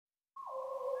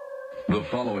The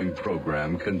following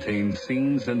program contains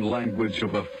scenes and language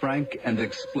of a frank and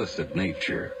explicit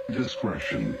nature.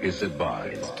 Discretion is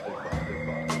advised.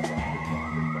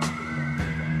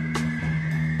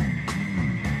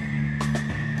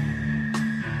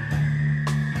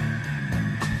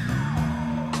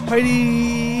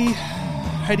 Heidi,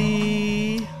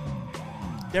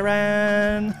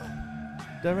 Darren,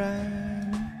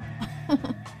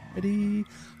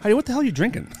 Heidi, what the hell are you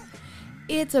drinking?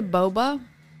 It's a boba.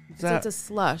 What's that? It's a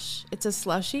slush. It's a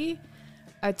slushy.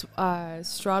 It's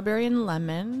strawberry and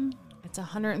lemon. It's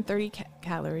 130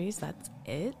 calories. That's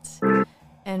it.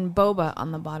 And boba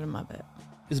on the bottom of it.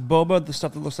 Is boba the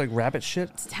stuff that looks like rabbit shit?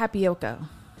 It's tapioca.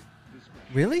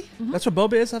 Really? Mm-hmm. That's what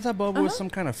boba is? I thought boba was some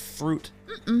kind of fruit.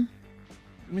 Let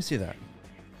me see that.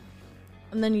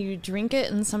 And then you drink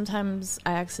it, and sometimes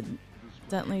I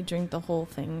accidentally drink the whole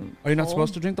thing. Are you not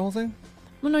supposed to drink the whole thing?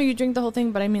 Well, no, you drink the whole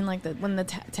thing, but I mean like when the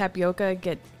tapioca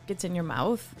gets in your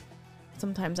mouth,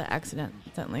 sometimes I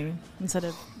accidentally,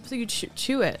 so you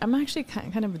chew it. I'm actually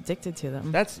kind of addicted to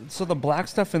them. So the black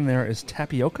stuff in there is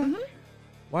tapioca? Mm-hmm.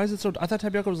 Why is it so? I thought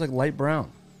tapioca was like light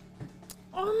brown.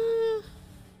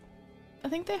 I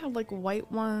think they have like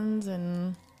white ones,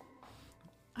 and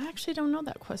I actually don't know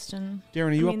that question. Darren,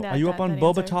 are you up on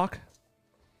boba answer. talk?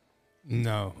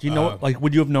 No. Do you know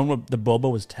would you have known what the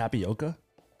boba was tapioca?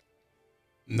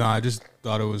 No, I just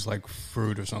thought it was like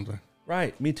fruit or something.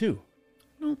 Right, me too.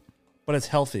 No. But it's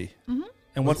healthy. Mm-hmm.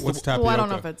 And what's tapioca? Well, I don't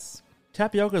know if it's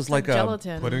tapioca is like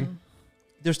gelatin. A pudding.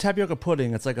 There's tapioca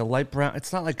pudding. It's like a light brown.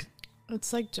 It's not like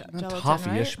It's like gelatin,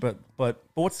 toffee-ish, right? but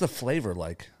what's the flavor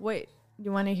like? Wait,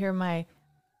 you want to hear my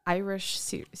Irish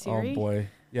Siri? Oh boy,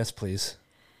 yes, please.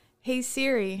 Hey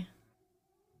Siri,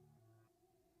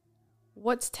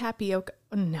 what's tapioca?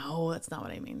 Oh, no, that's not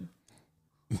what I mean.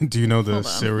 Do you know the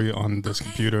Siri on this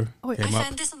computer? Oh, wait. came I up?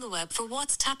 found this on the web for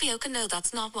what's tapioca. No,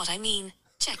 that's not what I mean.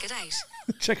 Check it out.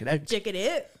 Check it out. Check it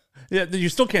out. Yeah, you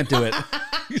still can't do it.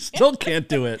 You still can't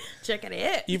do it. Check it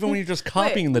out. Even when you're just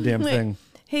copying the damn thing.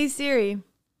 Hey Siri,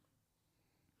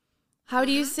 how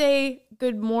do you say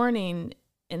good morning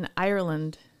in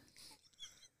Ireland?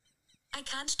 I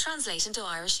can't translate into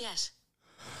Irish yet.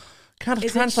 Can't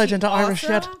Isn't translate she into Irish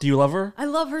yet. awesome? Do you love her? I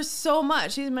love her so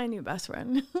much. She's my new best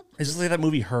friend. Is this like that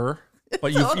movie Her?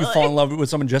 But you Totally. fall in love with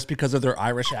someone just because of their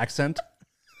Irish accent?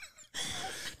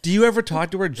 Do you ever talk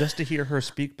to her just to hear her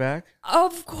speak back?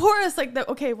 Of course. Like that.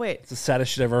 Okay, wait. It's the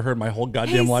saddest shit I've ever heard in my whole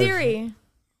goddamn Hey life. Siri.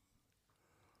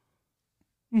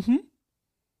 Mm-hmm.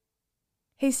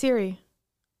 Hey Siri.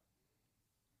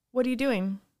 What are you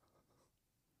doing?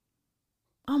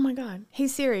 Oh my God. Hey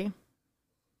Siri.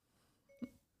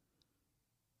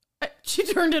 She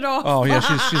turned it off. Oh yeah,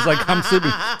 she's like, I'm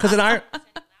sleeping. Because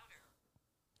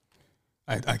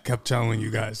I kept telling you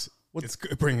guys. It's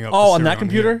bringing up. Oh, the on Siri that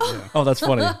computer? here. Yeah. Oh, that's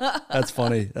funny. That's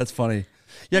funny. That's funny.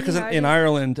 Yeah, because in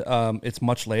Ireland, it's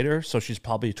much later, so she's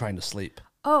probably trying to sleep.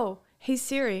 Oh, hey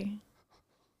Siri.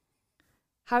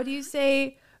 How do you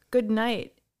say good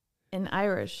night in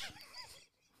Irish?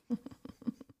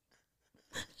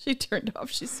 She turned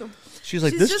off. She's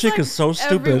like, this just chick like is so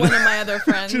stupid. Every one of my other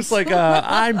friends. She's like,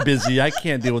 I'm busy. I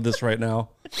can't deal with this right now.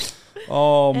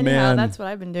 Oh Anyhow, man, that's what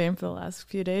I've been doing for the last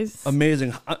few days.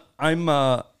 amazing. I'm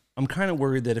kind of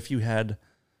worried that if you had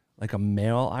like a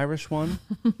male Irish one,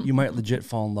 you might legit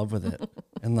fall in love with it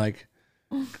and like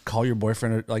call your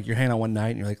boyfriend, or like you're hanging out one night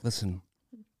and you're like, listen,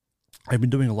 I've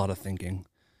been doing a lot of thinking,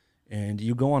 and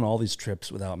you go on all these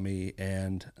trips without me,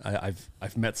 and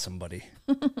I've met somebody,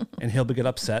 and he'll get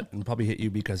upset and probably hit you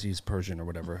because he's Persian or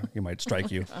whatever. He might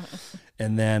strike you,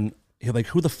 and then he'll be like,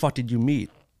 who the fuck did you meet?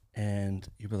 And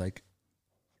you'll be like,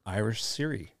 Irish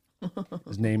Siri.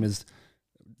 His name is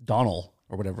Donald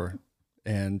or whatever,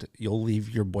 and you'll leave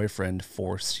your boyfriend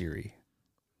for Siri.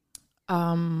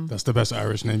 That's the best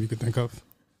Irish name you could think of.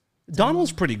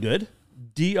 Donald's pretty good.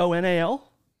 Donal.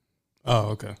 Oh,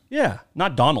 okay. Yeah,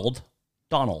 not Donald.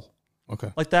 Donald.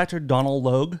 Okay. Like the actor Donald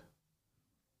Logue.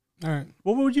 All right.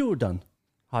 What would you have done?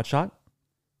 Hot Shot?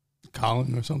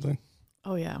 Colin or something.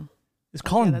 Oh yeah. Is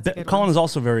Colin? that's a good Colin one. is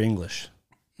also very English.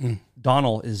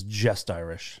 Donald is just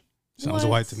Irish. Sounds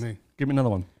What? white to me. Give me another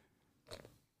one.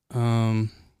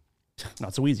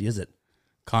 Not so easy, is it?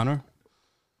 Connor.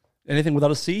 Anything without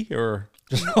a C or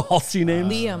just all C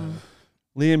names? Liam.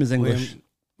 Liam is English. William.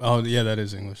 Oh, yeah, that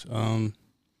is English. On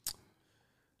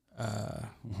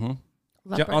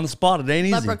the spot, it ain't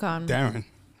easy. Leprechaun. Darren.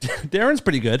 Darren's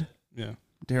pretty good. Yeah.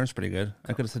 Darren's pretty good.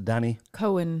 I could have said Danny.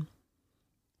 Cohen.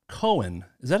 Cohen.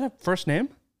 Is that a first name?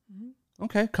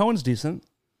 Okay, Cohen's decent.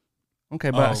 Okay,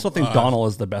 but I still think Donald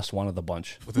is the best one of the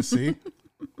bunch. With a C?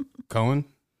 Cohen?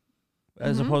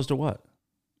 As opposed to what?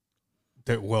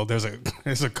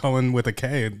 There's a Cohen with a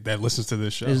K that listens to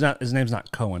this show. His name's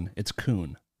not Cohen. It's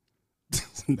Coon.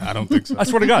 I don't think so. I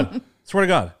swear to God. Swear to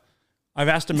God. I've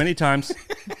asked him many times.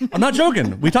 I'm not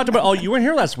joking. We talked about. Oh, you weren't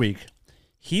here last week.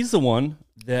 He's the one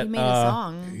that He made a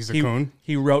song. He's a Coon.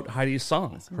 He wrote Heidi's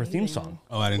song, her theme song.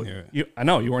 Oh, I didn't hear it. I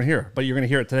know you weren't here, but you're going to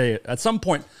hear it today at some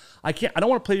point. I don't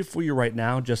want to play it for you right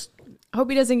now. Just I hope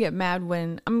he doesn't get mad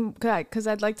when because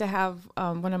I'd like to have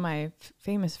one of my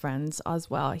famous friends as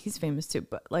well. He's famous too,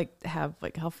 but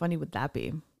how funny would that be?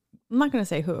 I'm not going to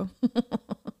say who.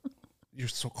 you're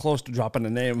so close to dropping a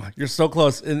name. You're so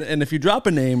close. And if you drop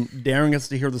a name, Darren gets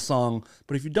to hear the song.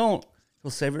 But if you don't,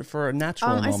 he'll save it for a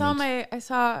natural moment. I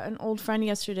saw an old friend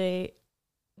yesterday,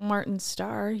 Martin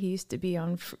Starr. He used to be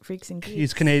on Freaks and Geeks.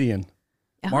 He's Canadian.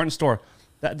 Uh-huh. Martin Starr.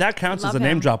 That counts as a Love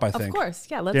name him. drop, I think. Of course,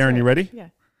 yeah. Let's Darren, hear you it. ready? Yeah.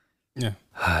 Yeah.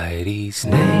 Heidi's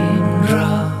name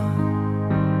drop,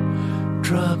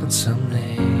 dropping some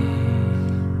names.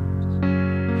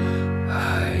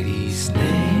 Heidi's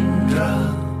name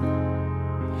drop,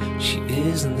 she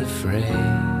isn't afraid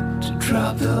to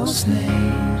drop those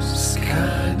names.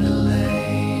 Kinda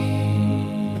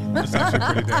lame. That's actually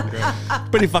pretty damn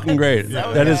good. Pretty fucking great.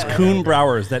 That is Coon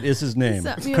Browers. That is his name.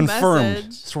 Sent me a Confirmed.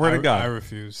 message. Swear to I God.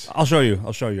 refuse. I'll show you.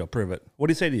 I'll prove it. What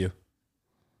did he say to you?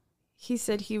 He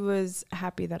said he was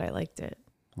happy that I liked it.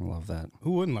 I love that.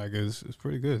 Who wouldn't like it? It's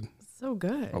pretty good. So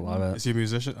good. I love it. Is he a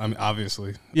musician? I mean,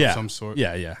 obviously. Yeah. Of some sort.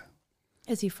 Yeah.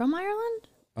 Is he from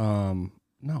Ireland?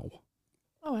 No.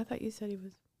 Oh, I thought you said he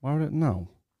was. Why would it? No.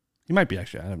 He might be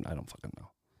actually. I don't fucking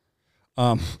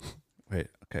know. Wait.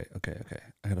 Okay.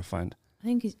 I gotta find. I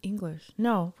think he's English.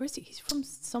 No, where's he? He's from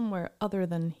somewhere other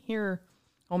than here.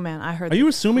 Oh man, I heard. Are you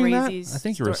assuming that? crazy I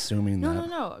think you're assuming that.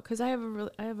 No. Because I have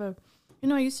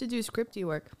I used to do scripty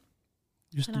work.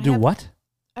 You used And to I do have- what?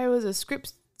 I was a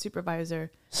script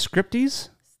supervisor. Scripties?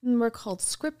 And we're called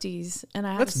scripties, and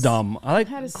I had That's to, dumb. I like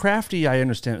had a s- crafty. I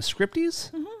understand.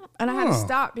 Scripties? and I had to Oh.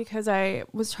 stop because I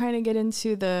was trying to get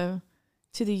into the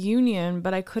union,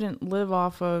 but I couldn't live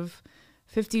off of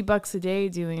 $50 a day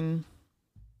doing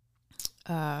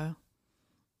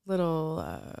little.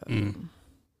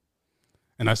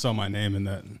 And I saw my name in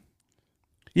that.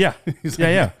 Yeah. He's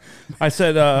Yeah. I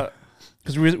said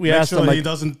because we Make asked sure him. he Like,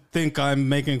 doesn't think I'm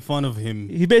making fun of him.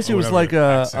 He basically or was whatever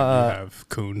like, accent you have,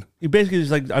 Coon. he basically was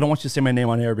like, I don't want you to say my name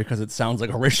on air because it sounds like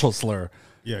a racial slur.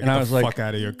 Yeah, and get I the was like, fuck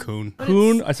out of here, Coon.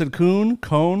 Coon. I said Coon,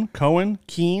 Cone, Cohen,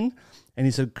 Keen, and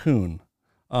he said Coon.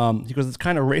 He goes, it's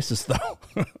kind of racist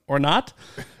though, or not?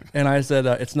 And I said,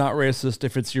 it's not racist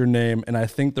if it's your name, and I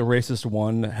think the racist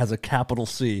one has a capital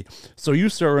C. So you,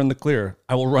 sir, are in the clear.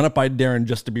 I will run it by Darren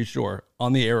just to be sure,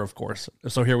 on the air, of course.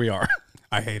 So here we are.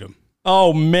 I hate him.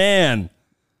 Oh man,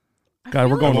 God,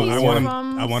 we're going. like I he's want him.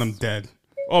 from- I want him dead.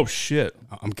 Oh shit,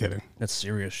 I'm kidding. that's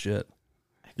serious shit.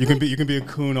 You can be a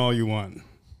Coon all you want,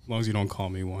 as long as you don't call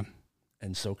me one.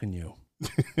 And so can you.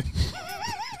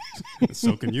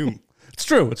 So can you. It's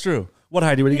true. What,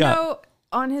 Heidi? What do you got? know,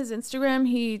 on his Instagram,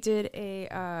 he did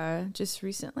a just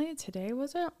recently. Today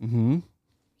was it? Mm-hmm.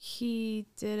 He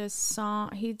did a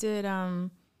song. He did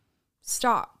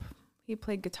 "Stop." He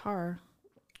played guitar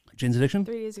Jane's Addiction.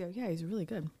 3 days ago. Yeah, he's really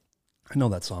good. I know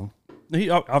that song. He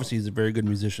obviously he's a very good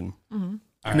musician. Mm-hmm.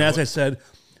 And as I said,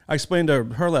 I explained to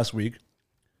her last week.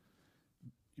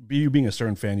 You being a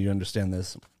Stern fan, you understand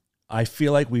this. I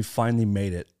feel like we've finally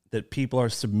made it. That people are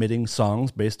submitting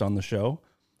songs based on the show.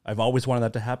 I've always wanted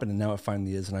that to happen, and now it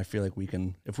finally is. And I feel like we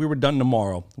can. If we were done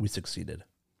tomorrow, we succeeded.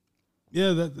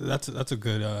 Yeah, that's a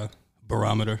good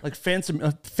barometer. Like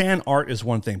fan art is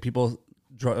one thing. People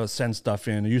send stuff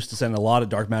in. I used to send a lot of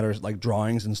Dark Matter like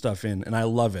drawings and stuff in, and I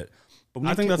love it. But when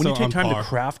I you think when that's you take on time par. to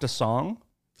craft a song,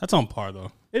 That's on par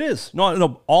though. it is.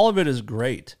 No, all of it is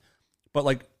great. But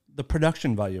like the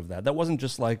production value of that wasn't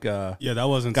just like a Yeah, that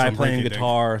wasn't guy some playing rinky-dink.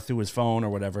 guitar through his phone or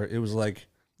whatever. It was like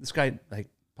this guy like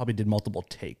probably did multiple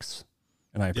takes,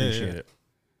 and I appreciate it.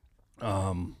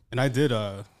 And I did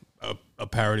a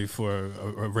parody for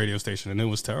a radio station, and it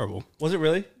was terrible. Was it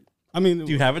really? I mean,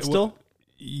 Do you have it still?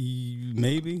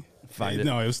 Maybe. Find it.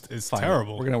 No, it's Fine.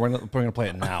 terrible. We're gonna play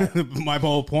it now. My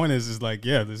whole point is like,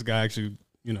 yeah, this guy actually,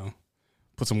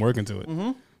 put some work into it.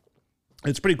 Mm-hmm.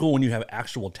 It's pretty cool when you have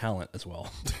actual talent as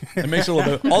well. It makes it a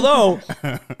little bit. Although,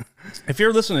 if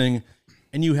you're listening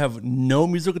and you have no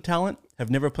musical talent, have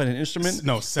never played an instrument,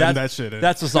 No, send that shit in.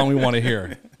 That's the song we want to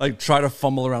hear. Like try to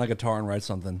fumble around a guitar and write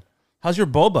something. How's your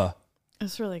boba?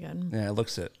 It's really good. Yeah, it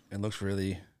looks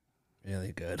really,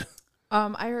 really good.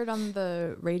 I heard on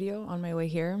the radio on my way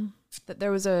here that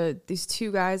there was these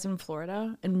two guys in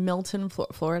Florida, in Milton,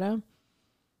 Florida.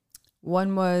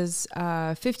 One was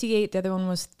 58, the other one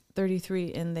was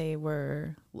 33, and they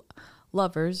were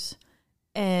lovers.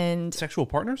 And Sexual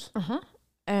partners?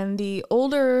 and the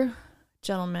older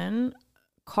gentleman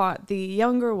caught the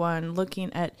younger one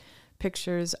looking at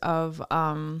pictures of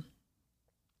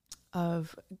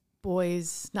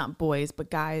boys, not boys, but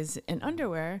guys in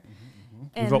underwear.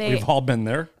 And We've all been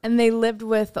there. and they lived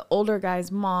with the older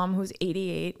guy's mom, who's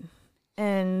 88.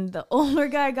 And the older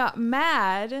guy got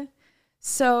mad.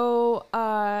 So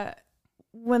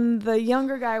when the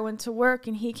younger guy went to work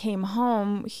and he came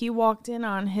home, he walked in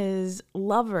on his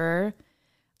lover.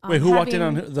 Wait, who walked in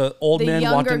on the old the man?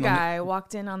 Walked younger in guy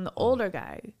walked in on the older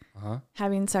guy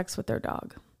having sex with their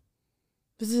dog.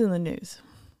 This is in the news.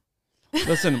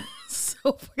 Listen,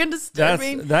 So fucking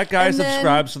disturbing. that guy And then-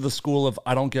 subscribes to the school of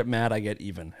I don't get mad, I get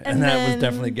even, and that was then-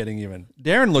 definitely getting even.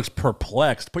 Darren looks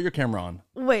perplexed. Put your camera on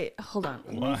Wait, hold on.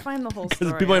 Let me find the whole because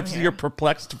story. people on have to see here. your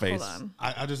perplexed face. Hold on.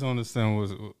 I just don't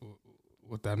understand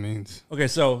what that means. Okay,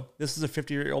 so this is a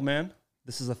 50-year-old man.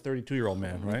 This is a 32-year-old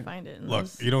man, Let me right? find it. in Look,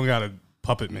 this. you don't gotta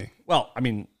puppet me. Well, I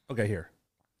mean, okay, here,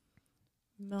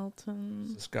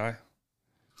 Milton. this guy.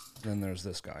 Then there's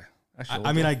this guy. Actually,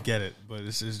 I mean, I get it, but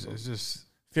it's just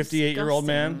 58-year-old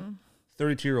man,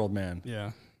 Disgusting. 32-year-old man.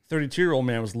 yeah, 32-year-old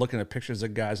man was looking at pictures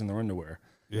of guys in their underwear.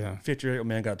 yeah. 50-year-old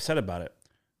man got upset about it.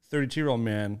 32-year-old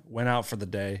man went out for the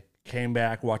day, came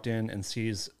back, walked in, and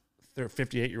sees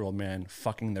 58-year-old man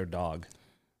fucking their dog.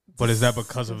 But is that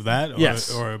because of that, or,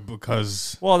 Yes. or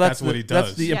because Well, that's what he does?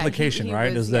 That's the Yeah, implication, he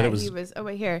right? was- Is that yeah, it was He was. Oh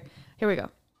wait, here we go.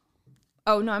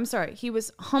 Oh no, I'm sorry. He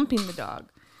was humping the dog.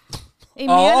 A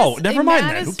never mind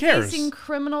man that. Who is cares? Facing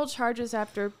criminal charges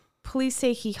after police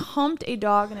say he humped a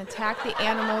dog and attacked the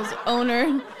animal's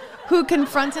owner, who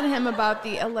confronted him about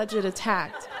the alleged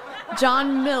attack.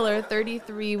 John Miller,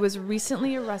 33, was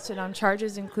recently arrested on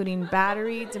charges including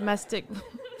battery, domestic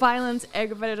violence,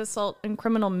 aggravated assault, and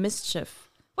criminal mischief.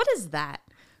 What is that?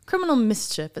 Criminal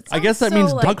mischief. It I guess that sounds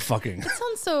means so, dog like, fucking. It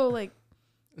sounds so like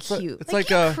like- cute. it's like like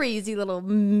you a- crazy little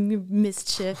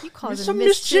mischief. You call You're it so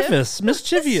mischief. mischievous.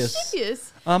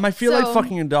 Mischievous. I feel like So-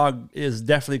 fucking a dog is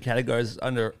definitely categorized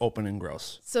under open and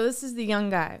gross. So this is the young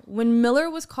guy. When Miller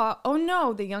was caught, oh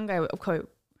no, the young guy. Okay,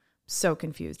 so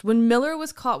confused. When Miller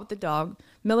was caught with the dog,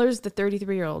 Miller's the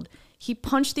 33-year-old. He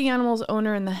punched the animal's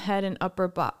owner in the head and upper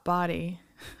body.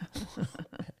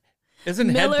 Isn't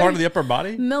head Miller- part of the upper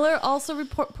body? Miller also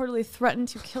reportedly threatened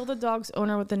to kill the dog's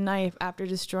owner with a knife after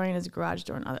destroying his garage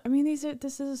door and other. I mean, this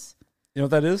is You know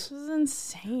what that is? this is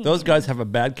insane. Those guys have a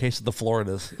bad case of the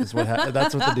Floridas. Is what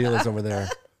that's what the deal is over there.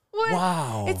 What?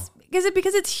 Wow. Is it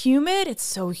because it's humid? It's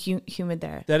so humid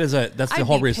there. That's the I'd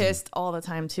whole be reason. pissed all the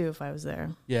time too if I was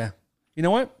there. Yeah. You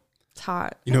know what? It's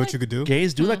hot. You know what you could do?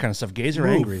 Gays do that kind of stuff. Gays are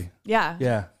Move. angry. Yeah.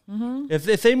 Yeah. Mm-hmm.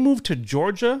 If they move to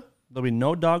Georgia, there'll be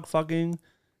no dog fucking.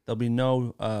 There'll be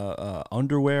no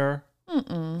underwear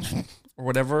or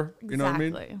whatever. You know what I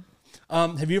mean? Exactly.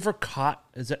 Have you ever caught?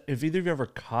 Have either of you ever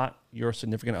caught your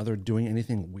significant other doing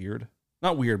anything weird?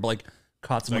 Not weird, but like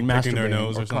caught someone Like masturbating picking their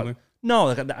nose or caught- something? No,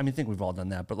 like I think we've all done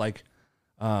that, but like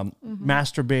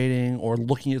masturbating or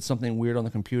looking at something weird on the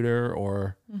computer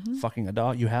or fucking a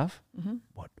dog. You have?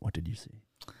 What did you see?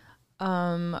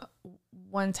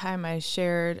 One time I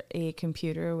shared a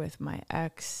computer with my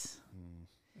ex.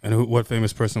 And what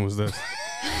famous person was this?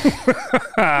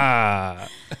 That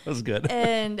was good.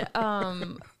 And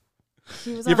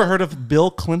he was You ever on heard of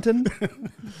Bill Clinton?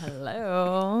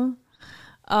 hello.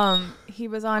 He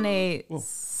was on a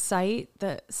site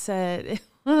that said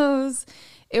he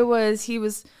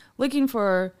was looking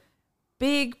for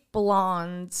big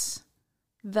blondes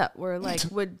that were like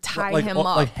would tie Like- him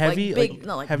like up heavy, big, like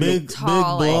no, like heavy- Big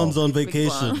tall, like, blondes on big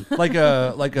vacation. like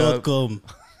a .com.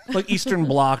 like Eastern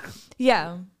Bloc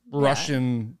yeah,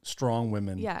 Russian strong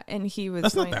women. yeah, and he was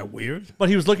That's not going- that weird. But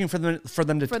he was looking for them to for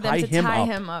them tie to him tie up.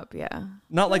 him up. Yeah,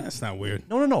 Not like That's not weird.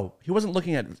 no. He wasn't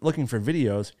looking for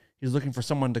videos. He was looking for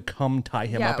someone to come tie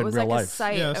him yeah, up it in was real like a life.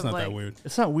 site Yeah, it's of not like that weird.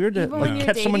 It's not weird to Even when like you're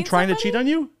catch someone dating trying to somebody? cheat on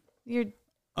you. you're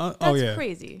Oh that's yeah.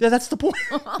 crazy. Yeah, that's the point.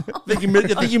 I think you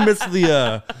missed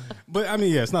the. But I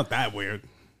mean, yeah, it's not that weird.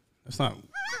 It's not.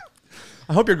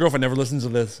 I hope your girlfriend never listens to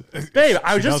this, babe.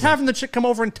 I was just doesn't. having the chick come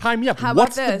over and tie me up. How about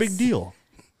What's the big this? deal?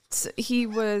 So he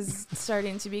was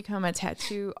starting to become a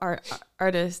tattoo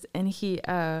artist, and he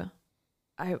I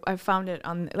found it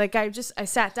on like I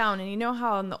sat down, and you know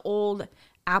how on the old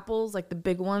apples, like the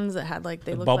big ones that had like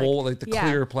they The look bubble, like the yeah,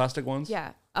 clear plastic ones.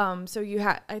 yeah. So you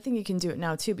had, I think you can do it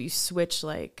now too, but you switch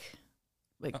like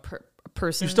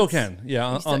person. You still can.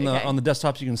 Yeah, still- on the okay. on the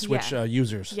desktops you can switch Yeah.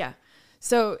 users. Yeah.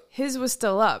 So his was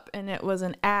still up, and it was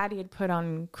an ad he had put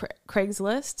on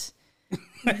Craigslist.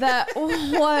 That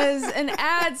was an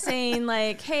ad saying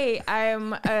like, "Hey,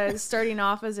 I'm starting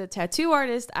off as a tattoo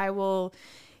artist. I will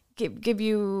give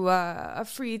you a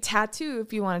free tattoo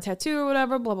if you want a tattoo or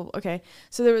whatever, blah, blah, blah. Okay.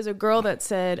 So there was a girl that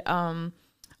said,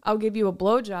 I'll give you a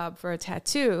blowjob for a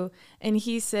tattoo. And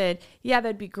he said, yeah,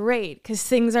 that'd be great because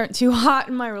things aren't too hot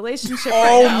in my relationship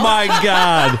right now. Oh my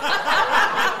God.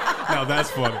 Now that's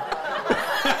funny.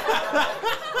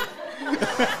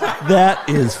 That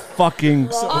is fucking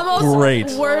Almost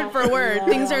great. word for word.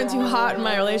 Things aren't too hot in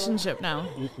my relationship now.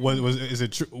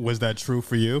 Was that true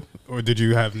for you, or did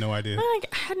you have no idea? I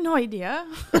had no idea.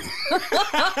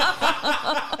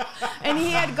 And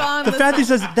he had gone. The fact he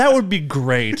says that would be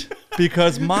great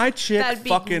because my chick That'd be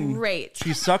fucking great.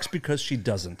 She sucks because she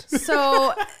doesn't.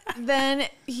 So then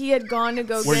he had gone to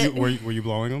go Were get. you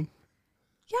blowing him?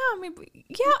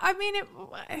 I mean,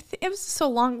 it was so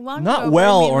long ago. Not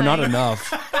well I mean, or not like-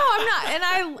 enough. No, I'm not, and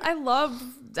I love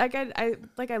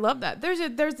I love that.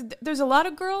 There's a lot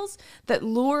of girls that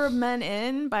lure men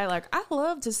in by like, I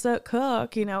love to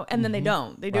cook, you know, and then they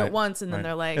don't. They do Right, it once, and then right.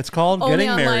 they're like, It's called only getting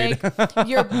on, married. like,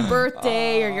 your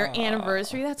birthday or your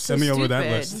anniversary. That's Send so me over stupid. that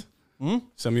list.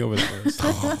 Send me over that list.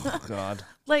 Oh God.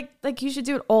 Like you should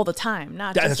do it all the time,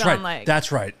 not That's just right. on like.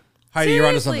 That's right. Heidi, you're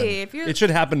onto Seriously, something. if you're- It should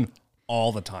happen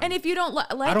all the time. and if you don't like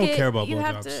I don't it, care about you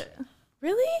have blowjobs. to.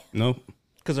 Really? No.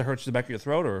 Because it hurts the back of your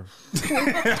throat, or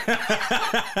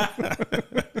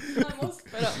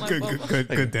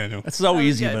Good, Daniel. it's so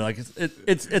easy, good. but like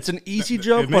it's an easy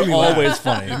joke, made but me laugh. always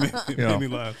funny. It You know. made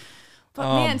me laugh.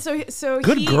 But man, so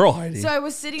good girl, Heidi. So I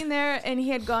was sitting there, and he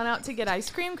had gone out to get ice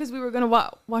cream because we were gonna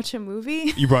watch a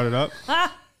movie. You brought it up.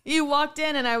 You walked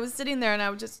in, and I was sitting there, and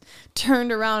I just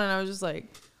turned around, and I was just like,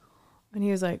 and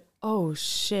he was like, "Oh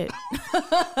shit."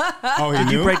 Oh, he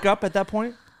Did you knew? break up at that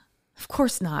point? Of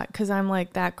course not, because I'm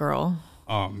like that girl.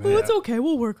 Oh man. Oh, it's okay.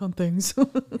 We'll work on things.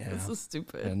 It's so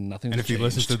stupid. And nothing. And if he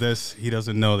listens to this, he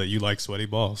doesn't know that you like sweaty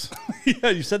balls. yeah,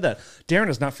 you said that. Darren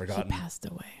has not He forgotten. passed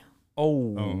away.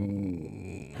 Oh.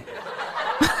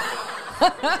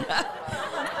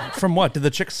 From what? Did the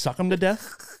chick suck him to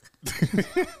death?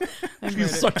 She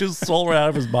sucked his soul right out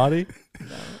of his body.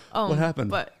 Oh, What happened?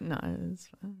 But no, it's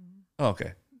fine. Oh,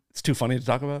 okay. It's too funny to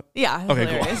talk about. Yeah. Okay,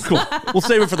 hilarious. cool. We'll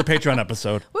save it for the Patreon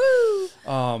episode.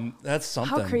 Woo! That's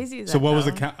something. How crazy is that? So what was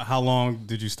though? how long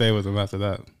did you stay with him after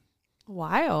that? A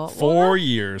while. 4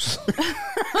 years.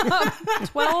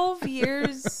 12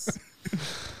 years.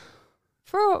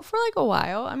 For like a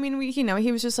while. I mean,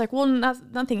 he was just like, well,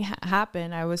 nothing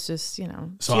happened. I was just,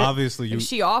 So obviously you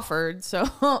she offered. So,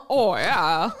 oh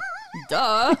yeah,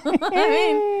 duh.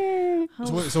 I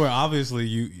mean, so obviously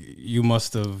you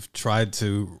must have tried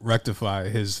to rectify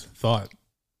his thought,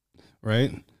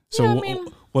 right? So Yeah, I mean-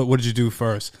 what did you do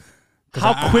first? 'Cause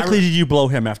How quickly did you blow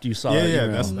him after you saw it? Yeah,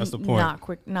 you know? that's the point. not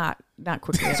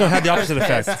quickly. So it had the opposite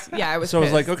effect. Yeah, I was. So I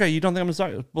was like, pissed. okay, you don't think I'm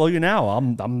going to blow you now?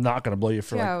 I'm not going to blow you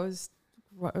for Yeah,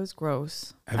 like. it was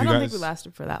gross. Have I you don't think guys- we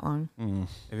lasted for that long.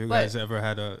 Have you But- guys ever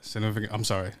had a significant? I'm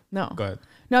sorry. No. Go ahead.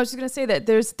 No, I was just gonna say that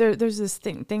there's this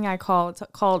thing I call it's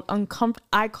called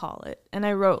I call it, and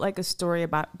I wrote like a story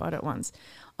about it once.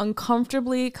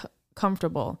 Uncomfortably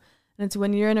comfortable, and it's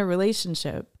when you're in a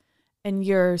relationship and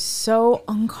you're so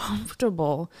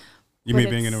uncomfortable. You but mean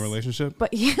being in a it's- relationship?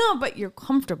 But but you're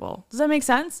comfortable. Does that make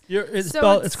sense? It's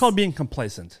So it's called being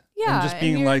complacent. Yeah, And just and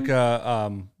being you're- like,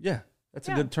 yeah, that's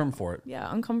a Yeah. good term for it. Yeah,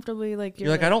 uncomfortably like You're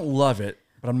like, I don't love it,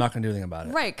 but I'm not going to do anything about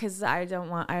it. right because I don't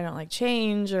like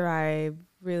change, or I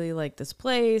really like this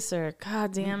place, or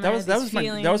God damn it, That was these my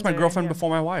feelings, or- girlfriend yeah. before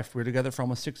my wife. We were together for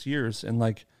almost 6 years, and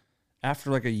like after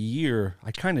like a year,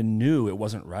 I kind of knew it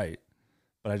wasn't right,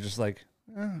 but I just like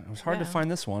it was hard to Yeah. find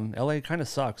this one. LA kind of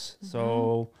sucks,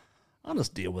 so I'll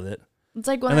just deal with it. It's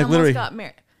like when And, I like, literally- almost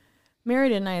got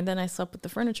married, and then I slept with the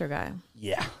furniture guy.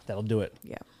 Yeah, that'll do it.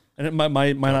 Yeah. And my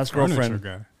last furniture girlfriend,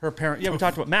 guy. her parent. Yeah, we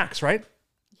talked about Max, right?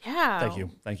 Yeah.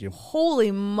 Thank you.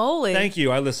 Holy moly. Thank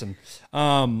you. I listen.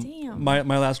 Damn. My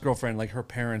last girlfriend, like her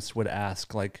parents would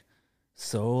ask, like,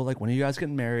 so like when are you guys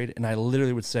getting married? And I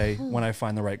literally would say, when I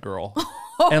find the right girl.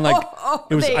 And like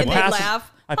it was, They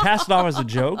laugh. I passed it off as a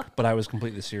joke, but I was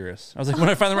completely serious. I was like, when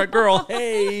I find the right girl,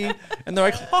 hey, and they're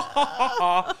like, ha ha ha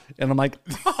ha, and I'm like,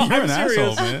 You're I'm an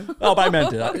serious. asshole, man. Oh, but I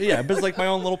meant it. Yeah, but it's like my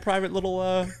own little private little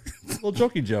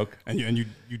jokey joke. And you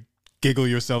giggle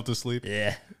yourself to sleep.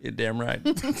 Yeah, you're damn right.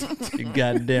 You're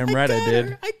goddamn right, I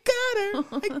did. I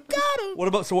got her. What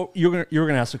about? So what, you were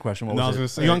gonna ask a question. What No, was I it?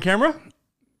 was Are gonna you say- on camera?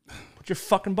 Put your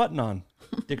fucking button on,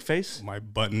 dick face. My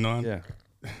button on. Yeah,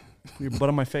 put your butt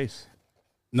on my face.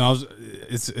 No,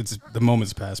 it's the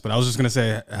moment's passed. But I was just gonna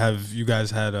say, have you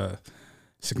guys had a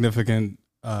significant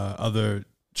other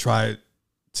try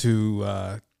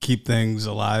to keep things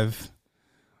alive?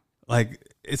 Like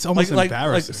it's almost Like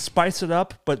embarrassing. spice it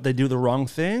up, but they do the wrong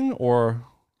thing, or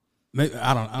Maybe,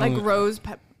 I don't Like know. rose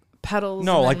petals.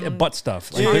 No, and like then butt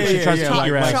stuff. Like, Yeah, she tries to eat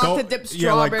your ass. chocolate dipped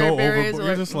strawberry berries, You're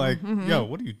like, just like, yo,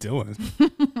 what are you doing?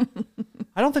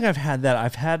 I don't think I've had that.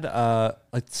 I've had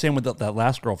like same with that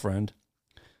last girlfriend.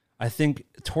 I think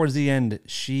towards the end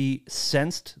she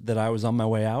sensed that I was on my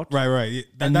way out. Right, right.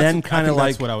 And then I kinda think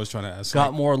like that's what I was trying to ask.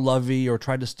 Got more lovey or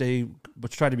tried to stay, but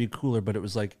tried to be cooler. But it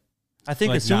was like, I think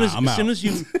Like, as soon nah, as I'm as soon out. as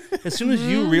you as soon as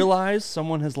you realize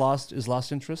someone has lost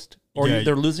interest or Yeah,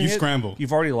 they're losing you it, scramble.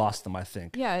 You've already lost them. I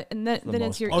think. Yeah, and then the it's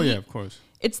most your. Oh yeah, of course.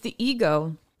 It's the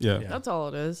ego. Yeah. That's all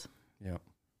it is. Yeah.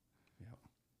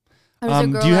 There's a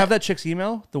girl Do you have that chick's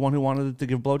email? The one who wanted to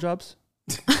give blowjobs?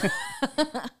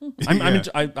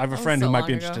 I have a friend so who might long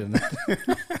be ago. interested in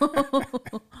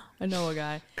that. I know a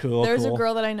guy. Cool. There's cool. a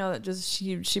girl that I know that just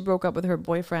she broke up with her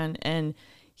boyfriend, and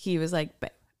he was like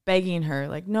begging her,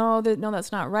 like, no,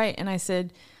 that's not right. And I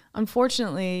said,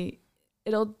 unfortunately,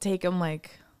 it'll take him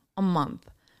like a month,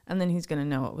 and then he's gonna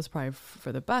know it was probably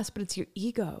for the best. But it's your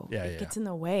ego. Yeah, it yeah. gets in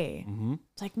the way. Mm-hmm.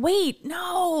 It's like, wait,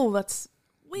 no, let's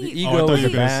wait. The ego I thought is you a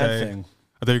were gonna bad say. thing.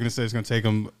 I thought you were gonna say it's gonna take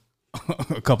him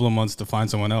a couple of months to find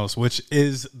someone else, which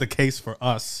is the case for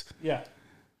us. Yeah.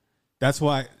 That's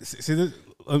why. See, this,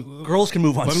 Girls can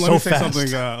move on let so me say fast.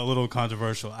 something a little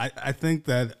controversial. I think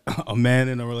that a man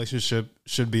in a relationship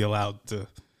should be allowed to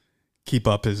keep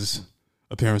up his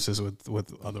appearances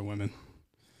with other women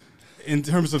in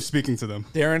terms of speaking to them.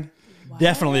 Darren,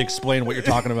 definitely explain what you're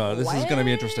talking about. This is going to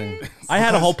be interesting. I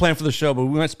had a whole plan for the show, but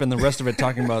we might spend the rest of it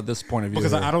talking about this point of view.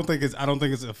 Because here. I don't think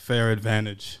it's a fair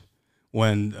advantage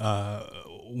when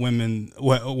women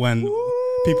when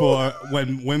people are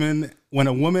when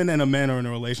a woman and a man are in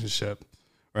a relationship,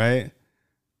 right?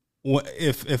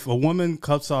 If a woman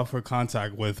cuts off her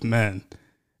contact with men,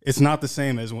 it's not the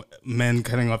same as men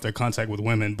cutting off their contact with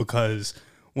women, because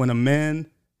when a man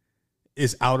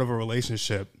is out of a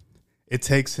relationship, it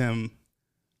takes him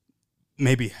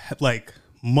maybe like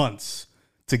months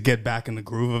to get back in the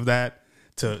groove of that.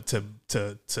 But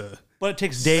it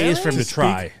takes days for him to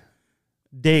try.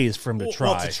 Days for him to try.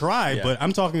 Well, to try, Yeah. but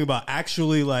I'm talking about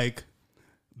actually like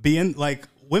being like,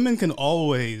 women can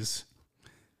always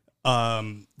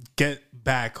get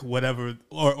back whatever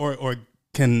or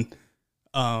can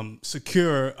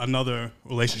secure another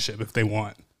relationship if they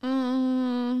want.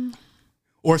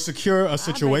 Or secure a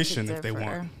situation if they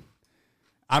want.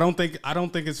 I don't think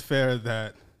it's fair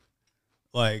that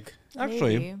like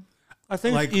Actually, Maybe. I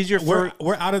think like it's easier for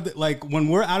we're out of the, like when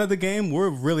we're out of the game, we're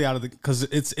really out of the, because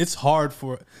it's hard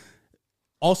for,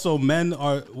 also men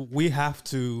are, we have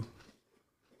to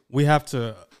we're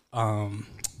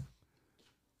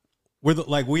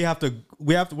the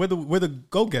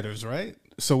go-getters, right?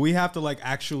 So we have to like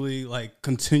actually like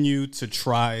continue to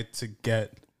try to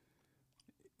get,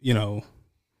 you know,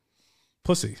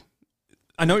 pussy.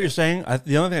 I know what you're saying.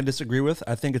 The only thing I disagree with,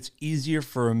 I think it's easier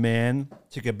for a man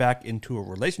to get back into a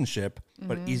relationship,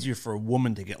 but easier for a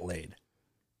woman to get laid.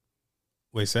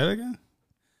 Wait, say that again?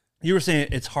 You were saying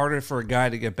it's harder for a guy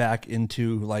to get back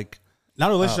into like.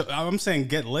 Not a relationship. I'm saying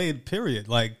get laid, period.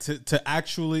 Like to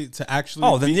actually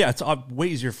Oh, then be- yeah, it's way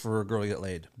easier for a girl to get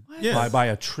laid. Yeah. By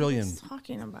a trillion. What are you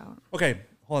talking about? Okay,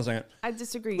 hold on a second. I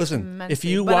disagree. Listen, immensely, if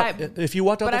you but walked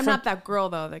out but the I'm front, not that girl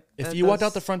though. if you walked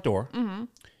out the front door,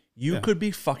 you Yeah. could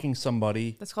be fucking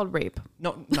somebody. that's called rape.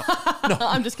 No,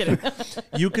 I'm just kidding.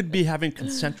 you could be having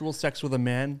consensual sex with a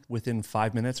man within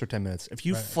 5 minutes or 10 minutes. If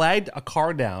you flagged a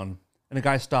car down and a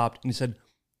guy stopped and you said,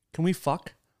 "Can we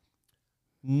fuck?"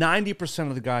 90%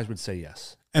 of the guys would say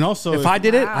yes. And also, If I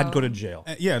did it, Wow. I'd go to jail.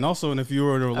 yeah, and also, and if you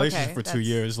were in a relationship Okay, for 2 that's-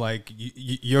 years, like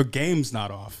your game's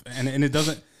not off, and it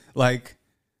doesn't like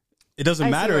it doesn't I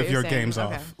see matter what if you're your saying. game's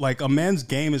Okay. off. Like a man's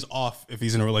game is off if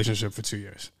he's in a relationship for 2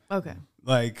 years. Okay.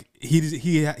 Like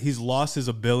he's lost his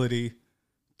ability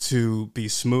to be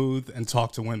smooth and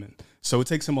talk to women, so it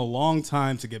takes him a long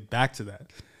time to get back to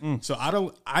that. So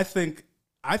I think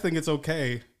it's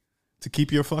okay to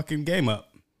keep your fucking game up.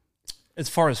 As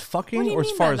far as What fucking, do you or as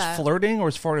mean far by as that? flirting, or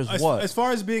as far as what? As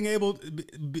far as being able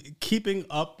to keeping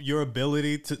up your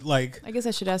ability to like I guess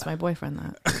I should ask my boyfriend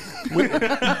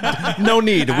that. No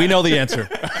need. We know the answer.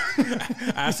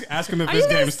 ask him if Are his you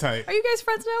guys- game's tight. Are you guys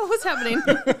friends now? What's happening?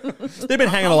 They've been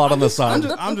hanging a lot on the side.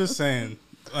 I'm just saying.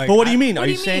 Like, But what do you mean? What Are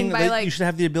do you you saying mean by, that like, you should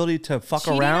have the ability to fuck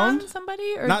Cheating around? on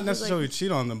somebody, or Not just, necessarily like,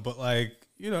 cheat on them, but like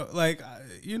you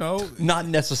know, Not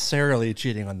necessarily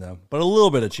cheating on them, but a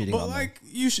little bit of cheating but on like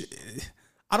you should.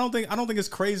 I don't think it's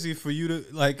crazy for you to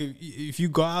like if you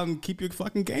go out and keep your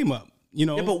fucking game up. You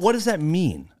know, them. Yeah, but what does that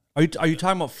mean? Are you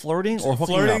talking about flirting or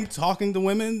hooking flirting, up? talking to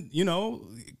women. You know,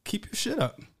 keep your shit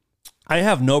up. I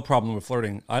have no problem with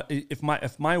flirting. If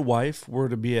my wife were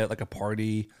to be at like a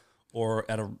party or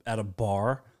at a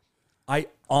bar, I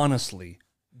honestly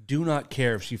do not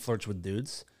care if she flirts with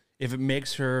dudes. If it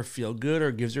makes her feel good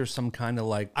or gives her some kind of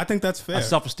like I think that's fair. a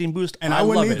self-esteem boost, And I I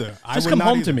wouldn't love either. it. I Just would come not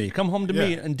home to either. me. Come home to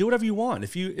me Yeah. and do whatever you want.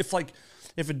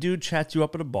 If a dude chats you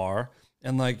up at a bar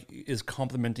and like is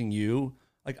complimenting you,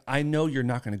 like I know you're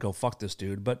not going to go fuck this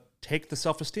dude, but take the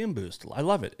self-esteem boost. I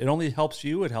love it. It only helps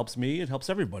you. It helps me. It helps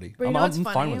everybody. But you know what's I'm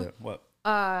fine funny? with it. What?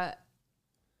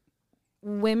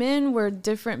 Women were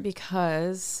different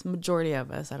because majority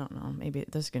of us, I don't know, maybe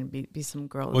there's going to be some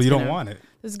girls. Well, you don't want it.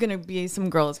 There's going to be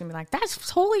some girls going to be like,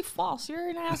 that's totally false. You're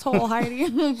an asshole, Heidi.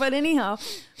 But anyhow,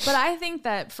 but I think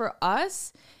that for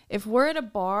us, if we're at a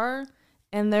bar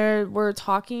and we're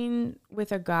talking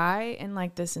with a guy and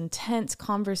like this intense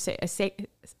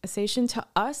conversation to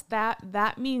us,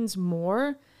 that means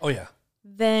more Oh yeah.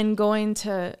 than going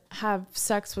to have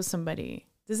sex with somebody.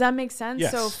 Does that make sense?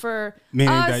 Yes. So for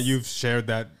Meaning us, that you've shared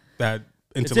that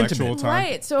intellectual intimate. time.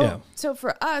 right. So Yeah. so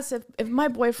for us, if my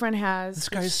boyfriend has This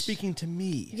guy is speaking to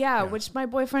me. yeah, which my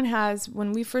boyfriend has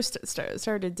when we first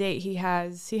started to date, he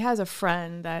has a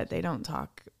friend that they don't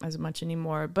talk as much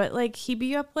anymore. But like he'd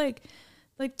be up like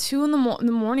 2 in the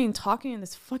morning talking to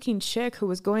this fucking chick who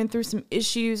was going through some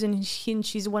issues, and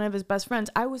she's one of his best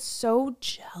friends. I was so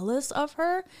jealous of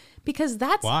her because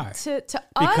that's Why? to us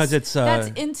Because it's,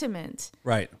 that's intimate.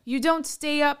 Right. You don't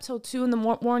stay up till 2 in the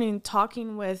morning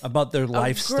talking with About their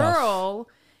life a stuff. girl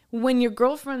when your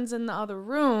girlfriend's in the other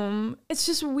room. It's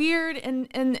just weird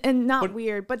and not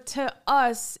weird, but to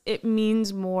us it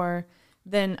means more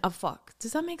than a fuck.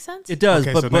 Does that make sense? It does.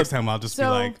 Okay, but so next time I'll just be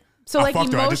So- like, so I like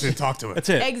fucked her. I just emotion- didn't talk to her. that's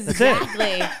it. That's it.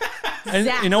 Exactly. And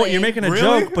you know what? You're making a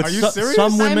Really? joke, but Are you serious?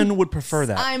 some women would prefer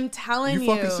that. I'm telling You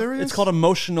you. fucking serious? It's called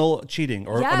emotional cheating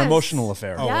or an Yes. emotional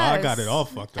affair. Oh, well, I got it all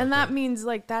fucked up And that then. means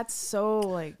like that's so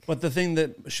like But the thing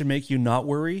that should make you not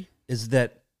worry is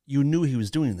that you knew he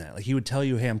was doing that. Like he would tell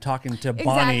you, "Hey, I'm talking to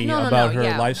Bonnie No, about her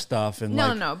yeah. life stuff," and No,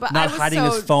 like no, but I not was hiding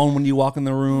his so- phone when you walk in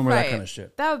the room or that right. kind of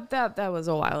shit. That was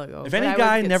a while ago. If but any I would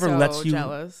guy get never so lets you,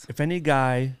 jealous. if any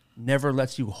guy never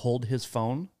lets you hold his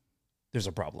phone, there's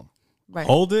a problem. Right.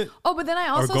 Hold it. Oh, but then I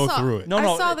also go saw through it. No, I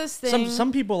no. saw this thing.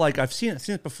 Some people like I've seen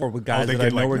it before with guys they that I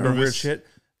get, know like, are doing weird nervous? shit.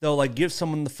 They'll like give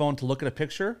someone the phone to look at a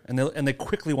picture, and they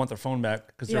quickly want their phone back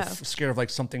because they're Yeah. scared of like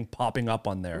something popping up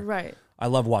on there. Right. I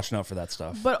love watching out for that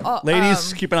stuff. But,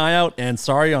 ladies, keep an eye out. And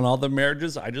sorry on all the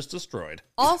marriages I just destroyed.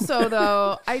 Also,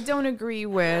 though, I don't agree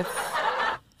with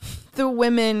the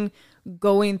women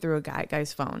going through a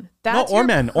guy's phone. That's or your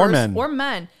men. or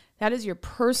men. That is your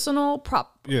personal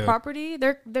Yeah. property.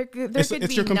 There could It's be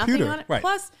your nothing computer. on it. Right.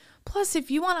 Plus,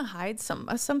 if you want to hide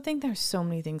something, there's so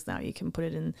many things now. You can put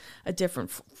it in a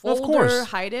different Of folder, course.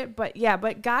 hide it. But yeah,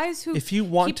 but guys who If you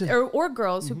want keep, to- or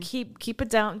girls who keep it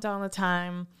down the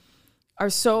time are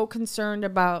so concerned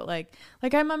about like I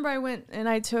remember I went and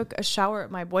I took a shower at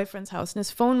my boyfriend's house and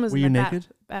his phone was Were in you the naked?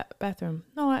 bathroom.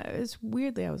 No, it's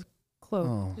weirdly I was clothed.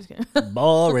 Oh. Just kidding.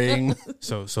 Boring.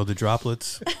 So the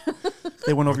droplets,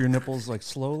 They went over your nipples like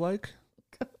slow, like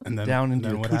and then down into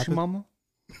then your what coochie happened? mama.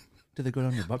 Did they go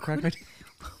down your butt crack?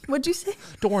 What'd you say?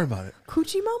 Don't worry about it.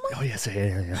 Coochie mama? Oh yes,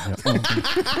 yeah.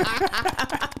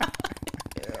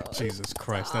 Jesus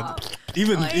Christ!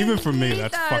 Even for me,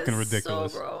 that's fucking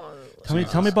ridiculous.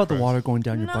 Tell me about the water going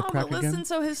down your No, butt crack but listen, again.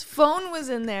 so his phone was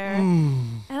in there,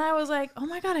 and I was like, "Oh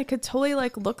my god, I could totally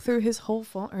like look through his whole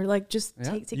phone, or like just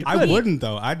Yeah, take you a I peek." wouldn't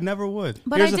though. I'd never would.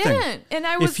 But Here's I the thing. didn't, and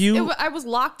I If was you- I was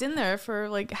locked in there for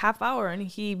like half hour, and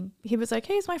he was like,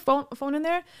 "Hey, is my phone in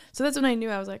there?" So that's when I knew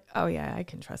I was like, "Oh yeah, I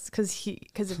can trust," because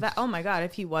if that, oh my god,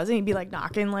 if he wasn't, he'd be like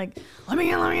knocking, like, "Let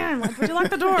me in, like, would you lock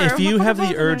the door?" If My you fucking have the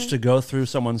phone's in urge there." to go through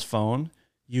someone's phone,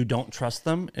 you don't trust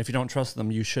them. If you don't trust them,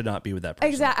 you should not be with that person.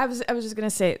 Exactly. I was just gonna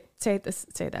say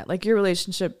that like your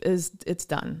relationship it's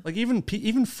done. Like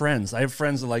even friends. I have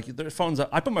friends that like their phones.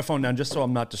 I put my phone down just so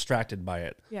I'm not distracted by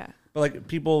it. Yeah. But like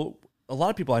a lot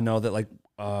of people I know that like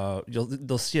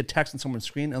they'll see a text on someone's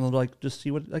screen and they'll like just see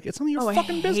what like it's none of your Oh,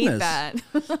 fucking I hate business.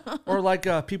 that. Or like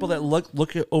people that look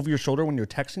over your shoulder when you're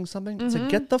texting something. It's like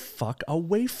get the fuck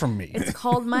away from me. It's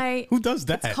called my. Who does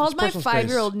that? It's called my personal space.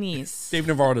 5-year-old niece. Dave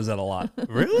Navarro does that a lot.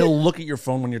 Really? He'll look at your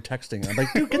phone when you're texting. I'm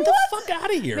like, dude, get the fuck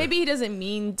out of here. Maybe he doesn't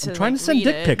mean to. I'm trying like, to send read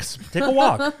dick it. pics. Take a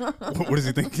walk. What does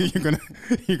he think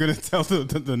you're gonna tell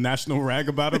the national rag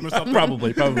about him or something?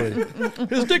 Probably.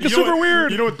 His dick is You know super what-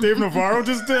 weird. You know what Dave Navarro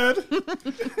just did?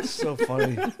 It's so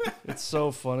funny. It's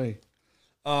so funny.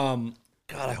 God,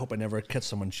 I hope I never catch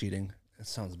someone cheating. It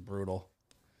sounds brutal.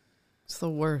 It's the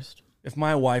worst. If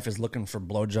my wife is looking for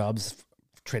blowjobs,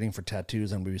 trading for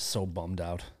tattoos, I'm gonna be so bummed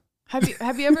out. Have you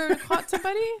ever caught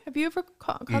somebody? Have you ever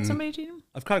caught somebody cheating?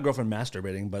 I've caught a girlfriend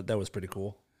masturbating, but that was pretty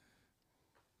cool.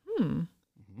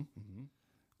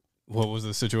 What was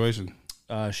the situation?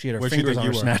 she had her Where'd she fingers think on you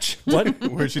her were? snatch.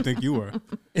 What? Where'd you think you were?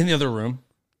 In the other room.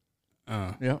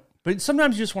 Uh, Yeah. But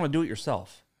sometimes you just want to do it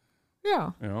yourself.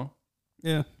 Yeah. You know?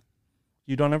 yeah.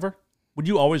 You don't ever? Would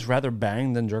you always rather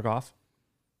bang than jerk off?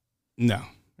 No.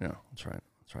 Yeah, that's right.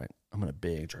 That's right. I'm in a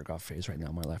big jerk off phase right now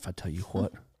in my life. I tell you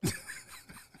what.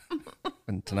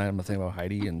 And tonight I'm gonna think about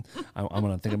Heidi, and I'm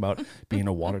gonna think about being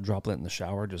a water droplet in the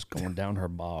shower, just going down her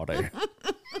body.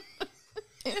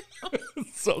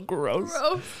 It's so gross.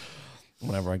 Gross.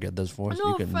 Whenever I get this voice, No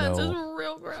you can offense, know it's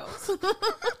real gross.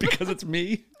 because it's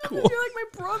me. Cool. You're like my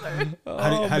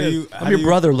brother. How do you? I'm your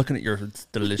brother looking at your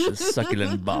delicious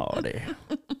succulent body.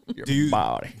 Your Do you?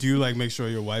 body. Do you like make sure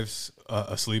your wife's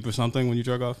asleep or something when you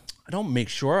jerk off? I don't make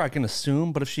sure. I can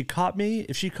assume, but if she caught me,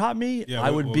 Yeah, I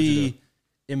what would would you be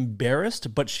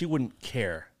embarrassed, but she wouldn't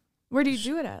care. Where do you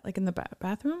do it at? Like in the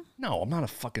bathroom? No, I'm not a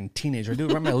fucking teenager. I do it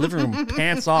right in my living room,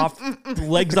 pants off,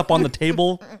 legs up on the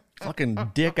table,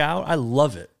 fucking dick out. I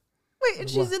love it. Wait, and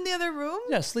she's in the other room?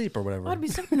 Yeah, sleep or whatever. I'd be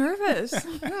so nervous.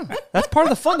 That's part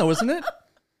of the fun, though, isn't it?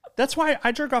 That's why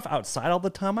I jerk off outside all the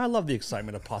time. I love the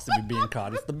excitement of possibly being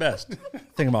caught. It's the best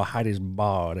thing about Heidi's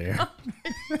body.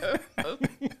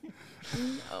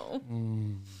 No.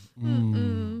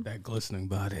 That glistening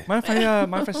body. Mind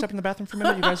if I step in the bathroom for a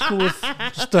minute? You guys cool with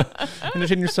just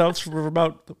entertain yourselves for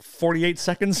about 48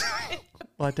 seconds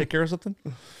while I take care of something?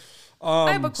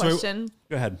 I have a question.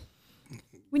 Go ahead.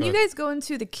 When you guys go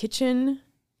into the kitchen,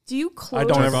 do you close? I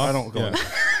don't Jerk off? I don't go.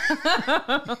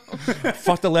 Yeah. in.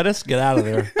 Fuck the lettuce. Get out of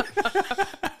there.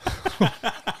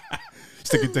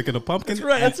 Stick your dick in a pumpkin. That's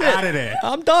right. That's it. Out of there.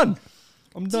 I'm done.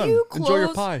 I'm done. you Enjoy your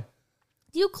close- pie.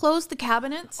 Do you close the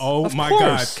cabinets? Oh Of my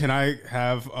course. God! Can I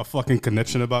have a fucking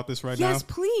connection about this right yes, now?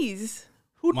 please.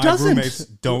 Who My doesn't? roommates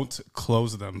don't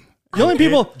close them. The only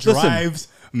people It listen. drives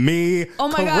me Oh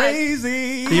my God.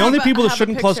 crazy. The only people I that have a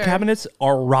shouldn't close picture. cabinets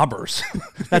are robbers.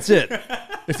 That's it.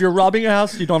 If you're robbing a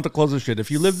house, you don't have to close the shit.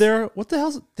 If you live there, what the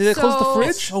hell? Did they close the So- fridge?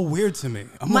 It's so weird to me.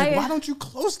 I'm My- like, why don't you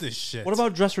close this shit? What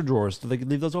about dresser drawers? Do they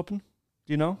leave those open?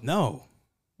 Do you know? no?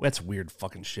 That's weird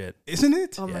fucking shit. Isn't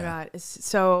it? Oh my God.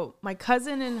 So my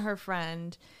cousin and her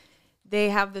friend, they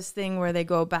have this thing where they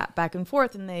go back and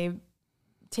forth and they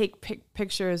take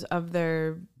pictures of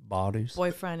their Bodies.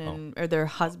 boyfriend and or their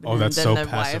husband Oh, that's and so then their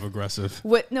passive wife. aggressive.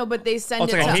 What? No, but they send Oh,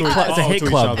 it's it like a to hate us. club. It's a hate to each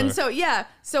club. other. And so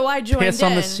so I joined Piss in.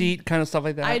 on the seat, kind of stuff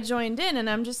like that. I joined in, and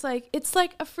I'm just like, it's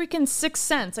like a freaking Sixth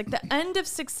Sense, like the end of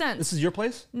Sixth Sense. This is your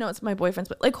place? No, it's my boyfriend's,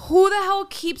 but like, who the hell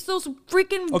keeps those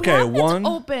freaking Okay, cabinets one-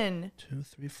 open? 2,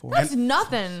 3, 4. That's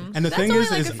nothing. And the That's thing only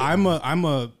is, like is a few- I'm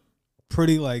a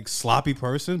pretty like sloppy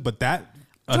person, but that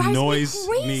Drives me annoys me.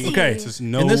 crazy. Okay. It's just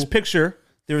no. In this picture,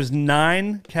 there's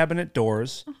 9 cabinet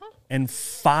doors and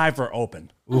 5 are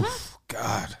open. Oof,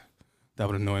 God, that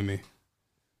would annoy me.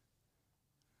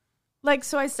 like,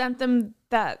 so I sent them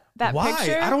that Why?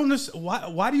 picture. I don't understand.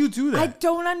 Why do you do I that?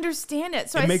 don't understand it.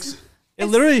 So It I makes. It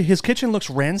literally, his kitchen looks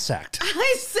ransacked.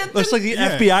 I sent Looks them. like the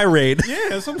Yeah. FBI raid. Yeah,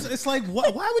 it's like,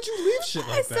 why would you leave shit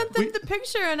I like sent that? them the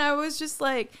picture, and I was just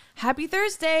like, "Happy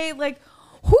Thursday!" Like,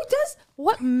 who does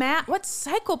what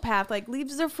psychopath like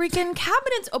leaves their freaking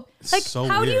cabinets open? Like, so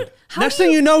how do you? weird. How Next do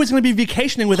thing you know, he's going to be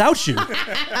vacationing without you.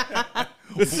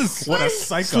 This is What a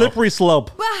psycho. slippery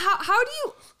slope. But how do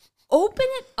you open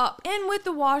it up and with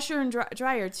the washer and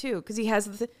dryer too? Because he has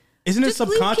the. Isn't it Just keep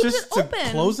subconscious it to open.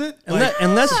 close it?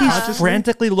 Unless he's consciously?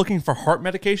 frantically looking for heart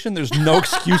medication, there's no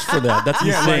excuse for that. That's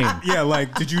insane.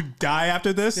 Like, did you die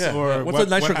after this? Or What's what,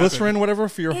 the nitroglycerin, happened? whatever,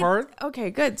 for your heart?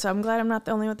 Okay, good. So I'm glad I'm not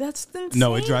the only one. That's insane.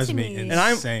 No, it drives to me And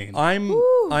insane. I'm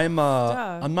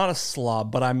duh. not a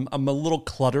slob, but I'm a little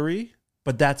cluttery.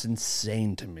 But that's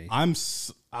insane to me.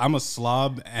 I'm a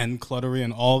slob and cluttery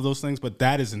and all of those things, but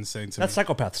that is insane to That's me.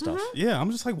 psychopath stuff. Yeah,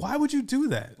 I'm just like, why would you do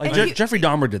that? Like And you- Jeffrey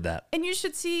Dahmer did that. And you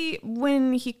should see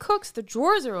when he cooks, the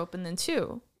drawers are open then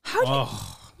too. How do you,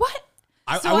 what?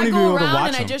 I So I, wouldn't even go be able to around watch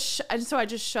and I him.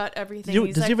 just shut everything. Does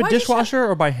He's he like, have a "Why'd you shut-" dishwasher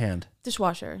or by hand?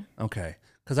 Dishwasher. Okay,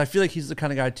 because I feel like he's the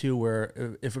kind of guy too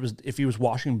where if he was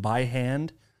washing by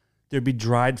hand, there'd be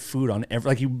dried food on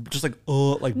every he just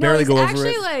barely he's go over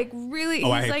actually it. like really.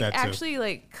 Oh, I he's hate like that too. actually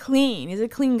like clean. He's a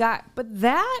clean guy. But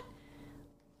that,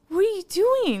 what are you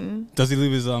doing? Does he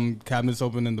leave his cabinets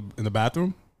open in the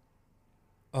bathroom?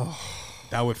 Oh,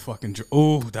 that would fucking.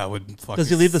 That would fucking. Does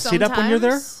he leave the seat up when you're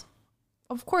there? Sometimes-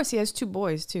 Of course, he has 2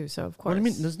 boys too. So of course. What do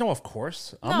you mean? There's no of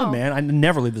course. I'm No. a man. I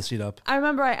never leave the seat up. I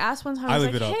remember I asked one time. I I was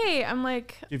leave like, it up. "Hey," I'm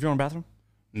like, Do you have your own bathroom?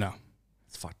 No.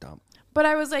 It's fucked up. but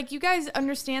I was like, "You guys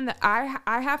understand that I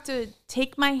have to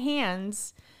take my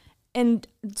hands and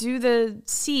do the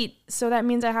seat. So that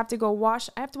means I have to wash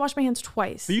my hands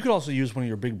twice. But you could also use one of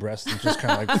your big breasts and just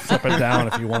kind of like flip it down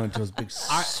if you wanted to. Those big.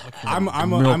 I'm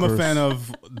a fan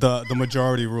of the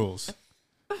majority rules.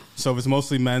 So if it's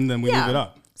mostly men, then we leave it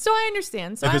up. So I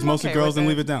understand. So If it's I'm mostly okay girls, with then it.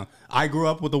 leave it down. I grew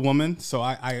up with a woman, so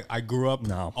I grew up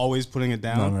always putting it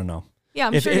down. No. Yeah,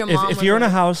 I'm If, sure your mom if was you're in a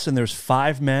like- house and there's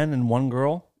 5 men and 1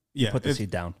 girl, Yeah, put the it- seat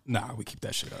down. Nah, we keep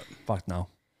that shit up. Fuck no.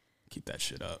 Keep that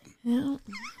shit up. Yeah.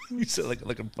 You said like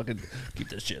a fucking keep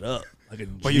this shit up. Like a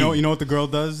But you know what the girl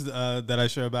does that I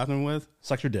share a bathroom with?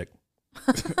 suck your dick.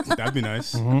 That'd be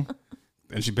nice. Mm-hmm.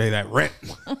 And she pay that rent.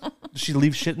 Does she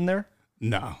leave shit in there?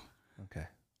 No, Okay.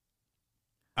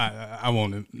 I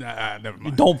won't. Never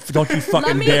mind. Don't you fucking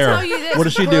Let me dare. tell you this. What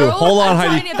does she do? girls- Hold on, I'm Heidi.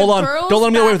 telling you, Hold the on. girls' Don't let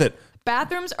me get away with it.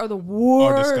 Bathrooms are the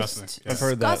worst. disgusting. Yes. I've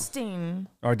heard that. Disgusting.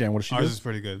 All right, Dan. What does she do? Ours is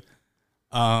pretty good.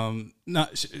 No,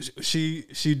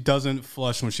 she doesn't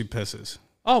flush when she pisses.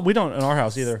 Oh, we don't in our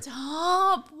house either.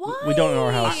 Stop. Why? We don't in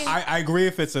our house. I agree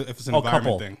if it's an Oh, environment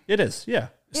couple. thing. It is. Yeah.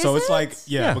 So Is it's it? like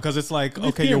Yeah. because it's like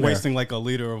Leave okay, pee you're in there. wasting like a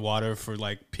liter of water for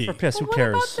like pee. For piss, who What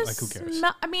cares? about the Like, who cares?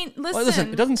 smell? I mean, listen. Well,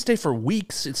 listen, it doesn't stay for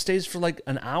weeks. It stays for like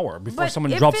an hour before But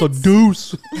someone if drops a it's-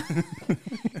 deuce.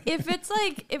 If it's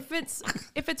like if it's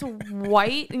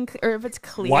white or if it's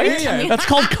clear, White? I mean, That's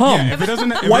called cum. Yeah, if it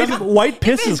doesn't, if white it doesn't, white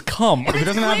piss is cum. if it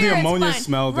doesn't have the clear, it's ammonia fine.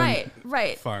 smell, then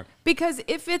right. fine. Because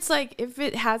if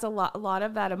it has a lot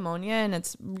of that ammonia and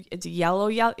it's yellow,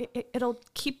 it'll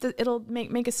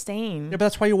make a stain. Yeah, but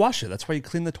that's why you wash it. That's why you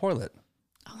clean the toilet.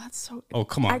 Oh, that's so. Oh,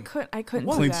 come on. I couldn't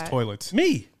do Cleans that. toilets.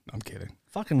 Me. I'm kidding.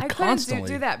 Fucking I couldn't constantly.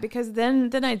 do that because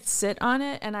then I'd sit on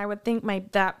it and I would think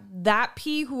that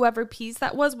pee, whoever pees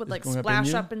that was, would like going up in splash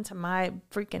you? up into my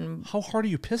freaking How hard are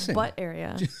you pissing? butt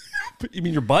area. You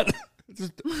mean your butt?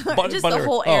 Just, Just the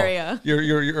whole area.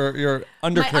 Your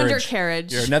undercarriage.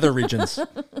 undercarriage. Your nether regions.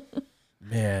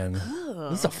 Man,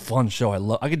 this is a fun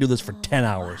show. I could do this for 10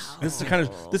 hours.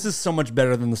 This is so much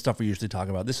better than the stuff we usually talk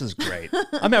about. This is great.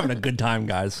 I'm having a good time,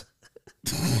 guys.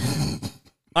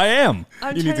 I am.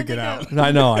 I'm You need trying to get think out. of-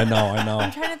 I know.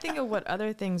 I'm trying to think of what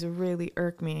other things really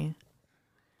irk me.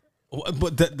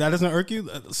 But that doesn't irk you.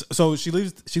 So she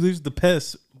leaves the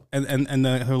piss and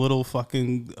her little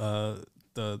fucking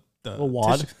the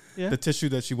wad? tissue, Yeah. the tissue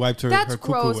that she wiped her That's her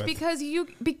cuckoo gross with. because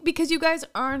you guys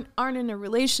aren't in a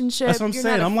relationship. That's what I'm You're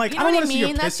saying. not I'm like, you I know don't what wanna see your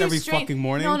mean? piss That's too every strange. fucking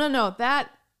morning. No.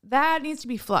 That needs to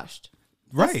be flushed.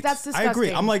 Right. That's I agree.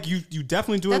 disgusting. I'm like you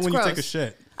definitely do That's it when you take a gross.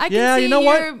 shit. I can Yeah, see you know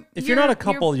what? your- If you're not a your-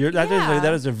 couple,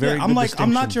 that is a very Yeah, I'm good like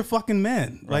I'm not distinction. your fucking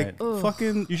man. Like Right.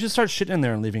 fucking You should start shitting in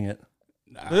there and leaving it.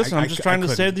 Listen, I'm just trying to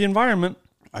save the environment.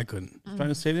 I couldn't. Trying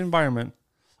to save the environment.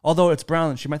 Although it's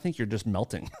brown, she might think you're just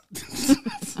melting.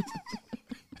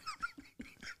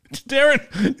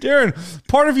 Darren,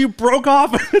 part of you broke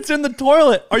off and it's in the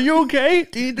toilet. Are you okay?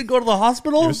 Do you need to go to the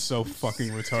hospital? You're so fucking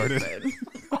retarded.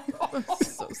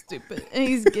 so stupid. And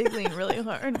he's giggling really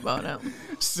hard about it.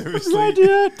 Seriously. No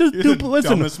idea. You're the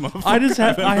Listen, dumbest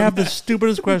motherfucker I have the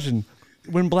stupidest question.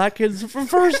 When black kids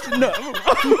first when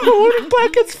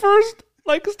black kids first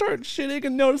like start shitting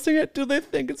and noticing it, do they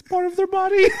think it's part of their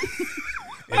body?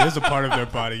 It is a part of their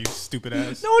body, you stupid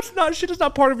ass. No, it's not. Shit is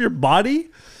not part of your body.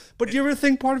 But do you ever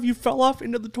think part of you fell off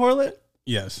into the toilet?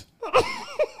 Yes. Oh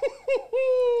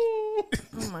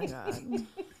my god.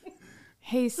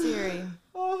 Hey Siri.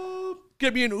 Oh,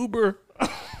 get me an Uber.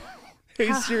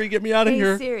 Hey Siri, get me out of Hey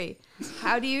here. Siri.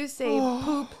 How do you say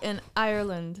poop in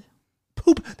Ireland?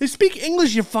 Poop. They speak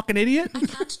English, you fucking idiot. I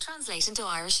can't translate into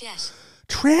Irish yet.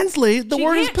 Translate. The She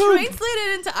word is can't poop. translate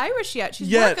it into Irish yet. She's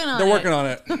Yeah, working on they're it. working on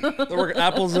it. They're working.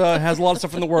 Apple's has a lot of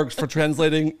stuff in the works for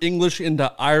translating English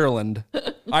into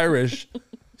Irish.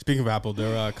 Speaking of Apple,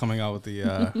 they're coming out with the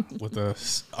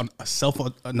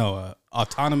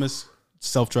autonomous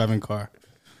self-driving car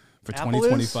for Apple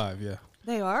 2025. Yeah,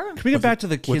 They are? Can we get back to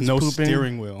the kids with no pooping?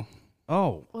 steering wheel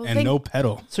Oh, Well, and no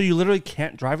pedal. so you literally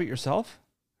can't drive it yourself?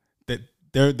 That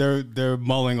they're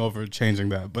mulling over changing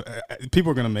that, but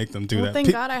people are gonna make them do Well, that.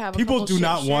 thank God I have a people couple do shit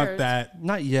not want shares. that.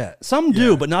 Not yet. Some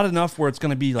do, Yeah. but not enough where it's going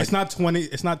to be like. It's not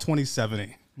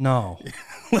 2070. No,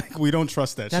 Like we don't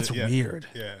trust that. that's shit yet. weird.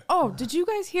 Yeah. Oh, did you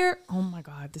guys hear? Oh my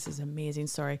God, this is amazing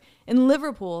story. In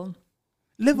Liverpool,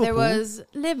 there was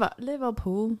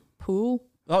Liverpool pool.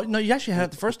 Oh no, you actually had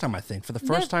it the first time. I think for the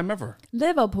first time ever.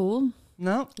 Liverpool.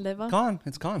 No, Liver? gone.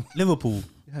 It's gone. Liverpool.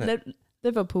 You had it.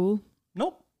 Liverpool.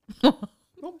 Nope. Nope.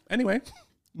 Anyway,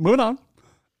 moving on.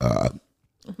 Oh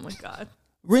my God.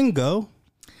 Ringo.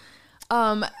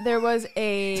 There was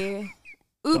a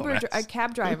a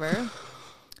cab driver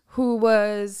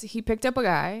he picked up a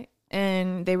guy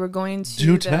and they were going to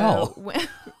Do tell.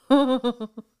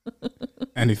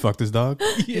 And he fucked his dog.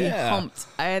 He humped.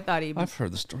 I thought he. I've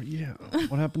heard the story. Yeah.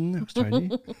 What happened next, Heidi?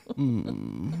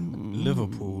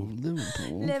 Liverpool.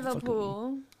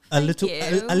 Liverpool. A little,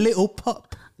 you. a little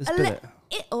pup. This bit.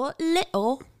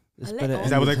 Little. This a bit. little. Is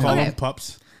that what they call Okay. them?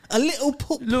 Pups. A little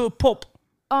pup. Little pop.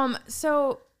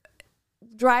 So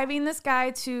driving this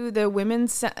guy to the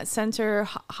women's center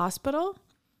hospital,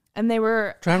 and they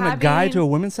were Driving a guy to a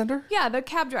women's center? Yeah, the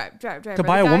cab driver. To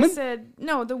buy the a guy woman? Said,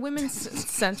 no, the women's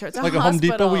center. It's a Like a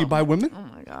hospital. Home Depot where you buy women? Oh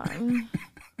my god.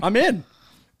 I'm in.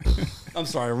 I'm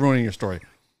sorry, I'm ruining your story.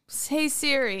 Hey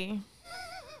Siri,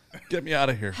 Get me out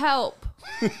of here. help.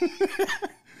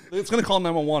 It's going to call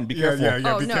 911. Be careful.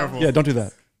 Oh, be no. careful. Yeah, don't do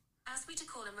that. Ask me to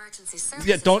call emergency services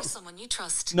Yeah, don't- or someone you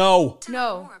trust. No. To No.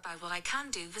 know more about what I can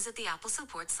do, visit the Apple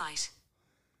support site.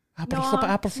 Apple, No, Apple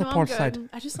no, I'm support good. site.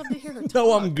 I just love to hear her talk.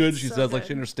 No, I'm good, she So says, like good.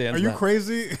 she understands Are you that.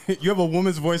 crazy? You have a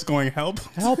woman's voice going help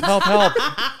Help, help, help.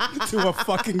 to a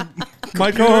fucking.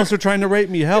 My co-hosts are trying to rape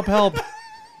me. Help, help.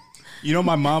 You know,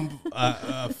 my mom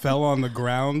fell on the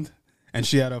ground and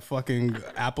she had a fucking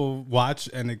Apple Watch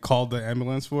and it called the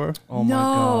ambulance for her. Oh, my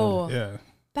God. No, Yeah.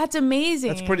 that's amazing.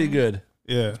 That's pretty good.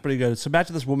 Yeah. Pretty good. So back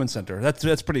to this women's center.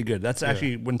 That's pretty good. That's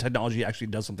actually when technology actually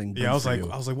does something good Yeah, I was for like,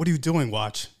 you. what are you doing,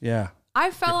 Watch? Yeah. I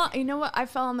fell on. You know what? I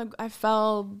fell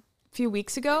a few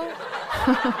weeks ago,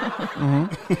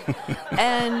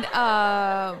 and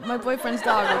my boyfriend's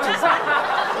dog, which is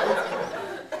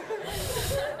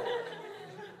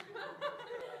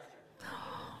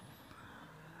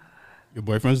Your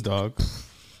boyfriend's dog.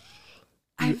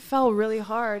 I fell really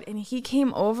hard, and he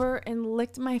came over and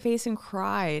licked my face and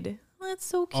cried. That's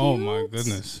so cute. Oh my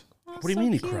goodness. That's What do you so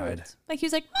mean he cute. cried? Like he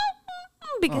was like,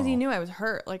 because he knew I was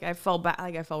hurt. Like I fell back.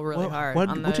 Like I fell really hard. what-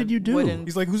 on what the did you do? wooden-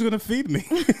 He's like, who's gonna feed me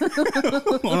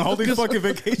on all these fucking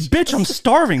vacations? Bitch, I'm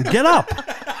starving. Get up.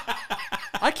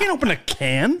 I can't open a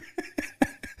can.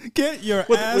 Get your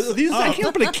With ass these, I up. can't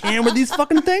open a can with these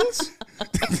fucking things.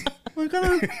 We're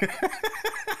gonna...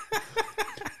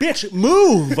 Bitch,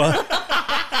 move.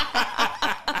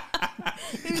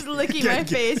 He was licking my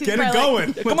face. He's Get it probably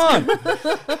like, going. Come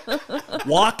on.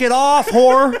 Walk it off,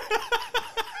 whore.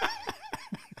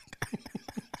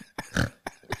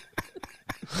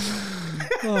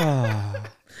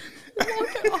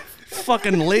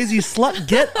 Fucking lazy slut,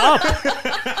 get up.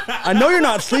 I know you're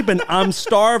not sleeping. I'm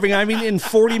starving. I mean, in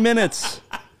 40 minutes.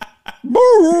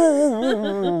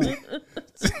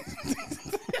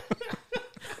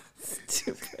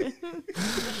 Stupid.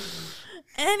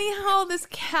 Anyhow, this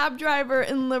cab driver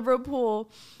in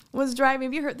Liverpool was driving.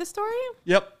 Have you heard this story?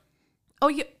 Yep. Oh,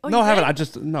 you? Oh, No, you I haven't. did? I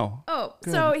just, no. Oh,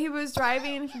 so he was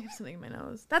driving. I have something in my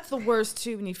nose. That's the worst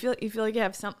too. When you feel like you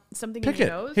have something Pick in it. your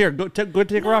nose. Here, go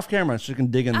take her off camera so she can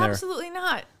dig in there. Absolutely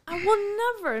not. I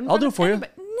will never. I'll do it for you.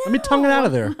 Let me tongue it out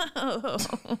of there. No.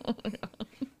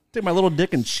 Take my little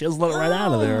dick and chisel it right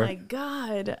out of there. Oh my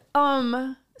god.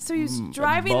 So he was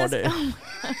driving this. body.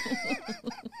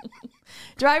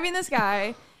 Driving this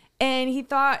guy, and he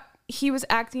thought he was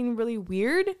acting really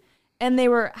weird, and they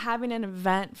were having an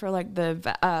event for like the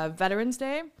Veterans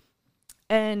Day,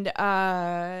 and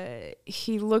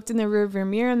he looked in the rearview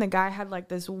mirror, and the guy had like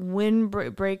this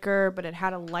windbreaker, but it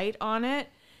had a light on it,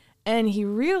 and he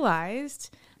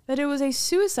realized that it was a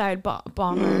suicide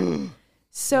bomber.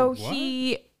 So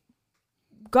he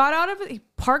got out of it. He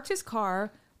parked his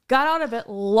car, got out of it,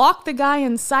 locked the guy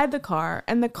inside the car,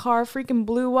 and the car freaking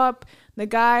blew up. The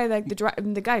guy, like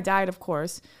the guy died, of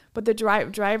course, but the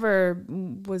driver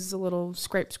was a little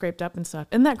scraped up and stuff.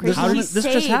 Isn't that crazy? This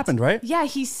just happened, right? Yeah,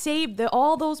 he saved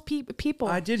all those people.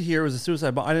 I did hear it was a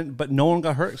suicide bomb. I didn't, but no one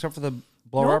got hurt except for the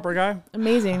blower upper guy.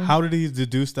 Amazing. How did he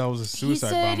deduce that was a he suicide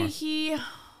said bomber?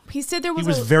 he said there was He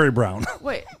was a very brown.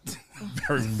 wait.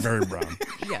 very, very brown.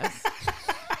 Yes.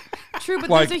 True, but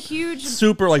Like, there's a huge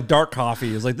super like dark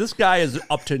coffee. Is like, this guy is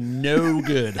up to no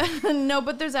good. no,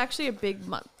 but there's actually a big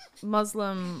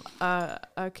Muslim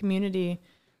community.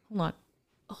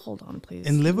 Hold on, please.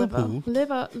 In Liverpool?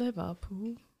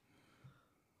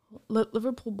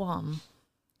 Liverpool bomb.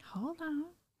 Hold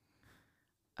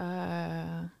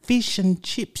on. Fish and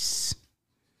chips.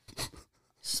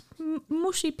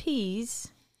 Mushy peas.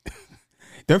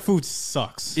 Their food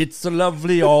sucks. It's a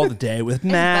lovely all the day with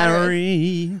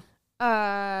Mary.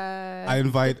 I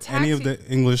invite the any of taxi-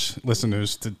 the English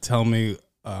listeners to tell me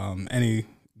any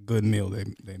good meal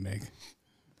they make.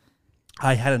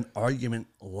 I had an argument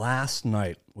last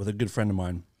night with a good friend of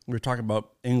mine. We were talking about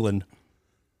England.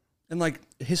 And like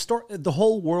the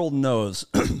whole world knows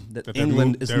that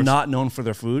England is not known for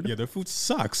their food. Yeah, their food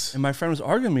sucks. And my friend was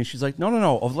arguing with me. She's like,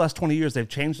 no. Over the last 20 years, they've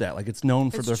changed that. Like, it's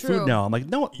known for It's their true. food now. I'm like,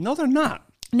 no, they're not.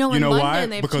 No, You in know London, why?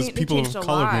 they've Because changed, people changed of a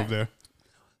color lot. move there.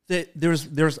 There is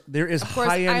Of course,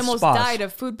 high end I almost spots. died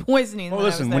of food poisoning. Oh, when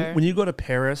listen, I was there. when you go to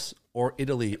Paris or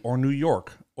Italy or New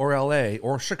York or LA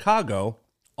or Chicago,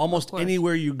 almost course.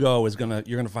 anywhere you go you're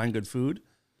gonna find good food.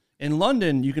 In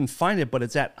London, you can find it, but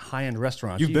it's at high end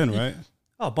restaurants. You've been, right?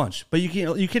 Oh, a bunch, but you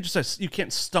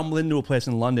can't stumble into a place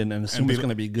in London and assume be- it's going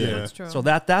to be good. yeah. That's true. So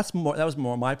that was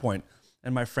more my point.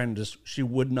 And my friend she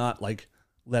would not like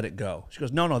let it go. She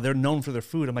goes, no, they're known for their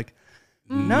food. I'm like,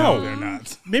 no, they're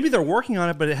not. Maybe they're working on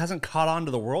it, but it hasn't caught on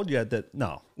to the world yet.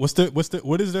 No.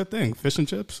 What is their thing? Fish and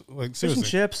chips? Like Fish seriously? and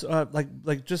chips,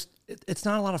 like just it's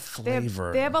not a lot of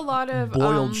flavor. They have a lot of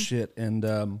boiled shit and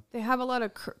They have a lot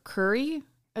of curry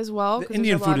as well. 'cause The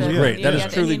Indian there's a lot food is of- great. That is the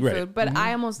truly Indian great. But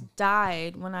I almost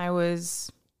died when I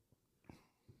was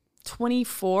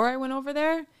 24. I went over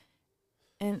there,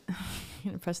 and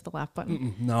you're gonna press the laugh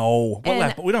button. no.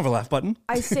 And We don't have a laugh button.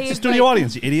 I It's a saved studio like-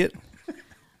 audience, you idiot.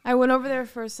 I went over there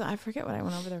for some. I forget what I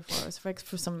went over there for. It was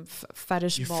for some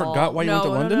fetish You ball. forgot why you went to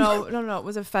London? No. It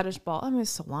was a fetish ball. I mean, it was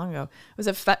so long ago. It was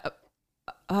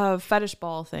a fetish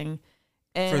ball thing.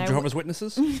 And For Jehovah's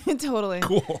Witnesses? totally.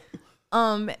 Cool.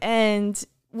 And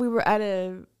we were at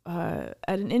an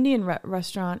Indian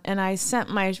restaurant, and I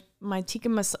sent my tikka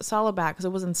masala back because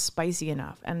it wasn't spicy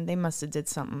enough, and they must have did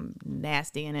something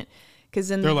nasty in it. Because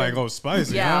They're like, oh,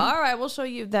 spicy. yeah, huh? all right, we'll show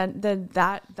you.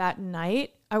 That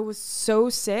night, I was so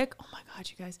sick. Oh my god,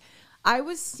 you guys! I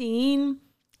was seeing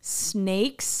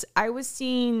snakes. I was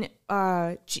seeing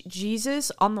Jesus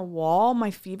on the wall.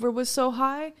 My fever was so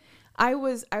high. I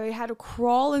had to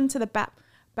crawl into the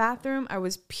bathroom. I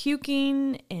was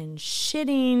puking and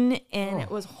shitting, and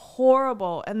it was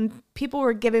horrible. And people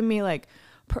were giving me like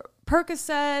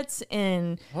Percocets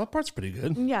and Well, that part's pretty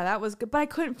good. yeah, that was good. But I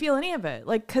couldn't feel any of it,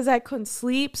 like, because I couldn't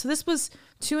sleep. So this was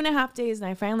 2.5 days, and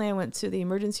I went to the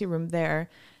emergency room there,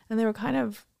 and they were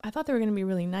I thought they were going to be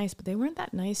really nice, but they weren't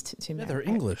that nice to me. Yeah, they're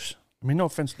English. I mean, no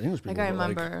offense to English people. Like, I but,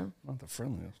 remember. not the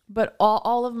friendliest. But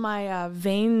all of my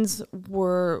veins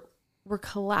were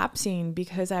collapsing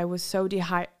because I was so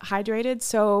dehydrated.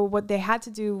 So what they had to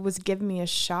do was give me a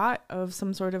shot of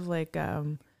some sort of like a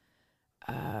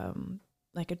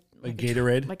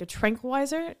Gatorade? like a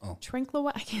tranquilizer. Oh.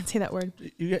 I can't say that word.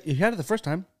 You had it the first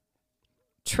time.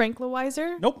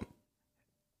 Tranquilizer. Nope.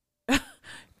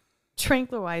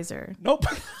 Tranquilizer. Nope.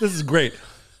 This is great.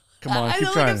 Come on, I keep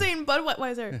know, trying. like I'm saying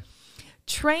Budweiser.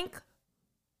 Tranquilizer.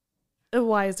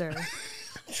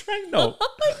 No.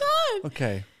 Oh my god.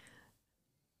 Okay.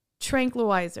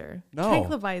 Tranquilizer. No.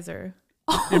 Tranquilizer.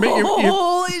 You're-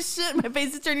 Holy shit! My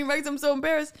face is turning red 'cause I'm so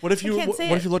embarrassed. What if I can't say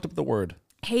what it. if you looked up the word?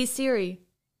 Hey Siri,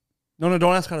 No,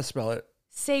 don't ask how to spell it.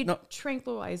 say No.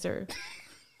 tranquilizer.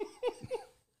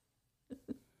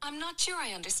 I'm not sure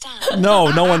I understand. No,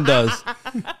 no one does.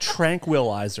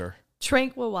 Tranquilizer.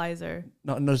 Tranquilizer.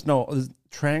 No, there's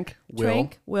tranquilizer.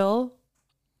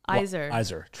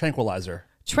 Tranquilizer.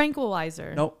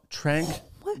 Tranquilizer. No,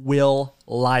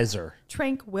 tranquilizer. Tranquilizer.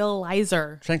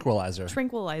 Tranquilizer. Tranquilizer.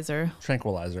 Tranquilizer.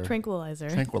 Tranquilizer. Tranquilizer.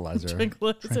 Tranquilizer.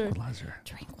 Tranquilizer.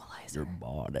 Tranquilizer. Your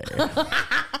body.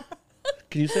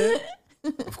 Can you say it?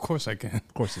 Of course I can.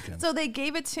 Of course you can. So they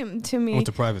gave it to I me. went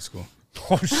to private school.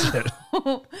 Oh shit!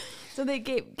 So they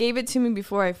gave it to me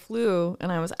before I flew, and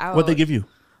I was out. What'd they give you?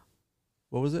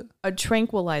 What was it? A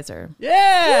tranquilizer.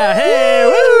 Yeah! Hey!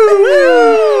 Woo!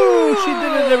 Woo! She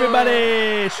did it,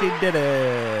 everybody! She did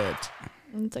it.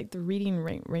 It's like the reading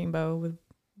rainbow with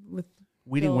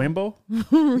Weeding Bill. Rainbow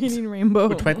reading rainbow.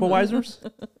 with tranquilizers.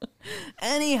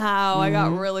 Anyhow, I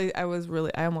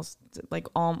Mm-hmm. I almost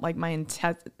like my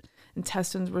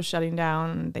intestines were shutting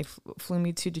down. They flew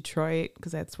me to Detroit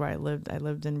because that's where I lived. I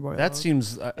lived in Royal That Oak.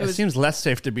 seems seems less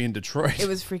safe to be in Detroit. It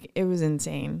was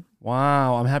insane.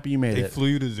 Wow, I'm happy you made They it. flew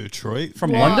you to Detroit?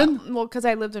 From London? Well, because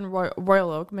I lived in Royal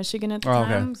Oak, Michigan at the Oh,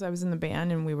 okay. time. Because I was in the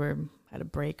band and we had a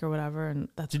break or whatever. And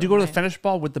that's Did you go to the fetish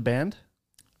ball with the band?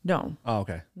 No, Oh,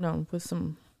 okay. no, with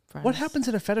some friends. What happens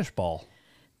at a fetish ball?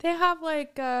 They have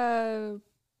like a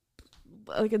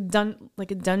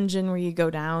dungeon where you go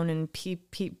down and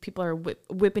people are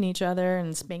whipping each other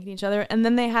and spanking each other, and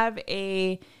then they have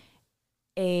a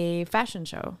fashion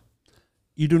show.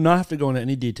 You do not have to go into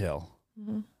any detail.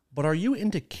 But are you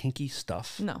into kinky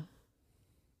stuff? No,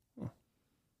 Do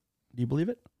you believe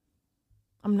it?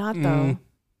 I'm not though.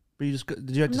 But you just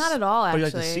did you have to Not at all. Oh, you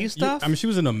Actually, like to see stuff? I mean, she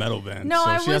was in a metal band. No, so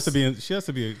I she has to was- be. She has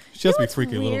to be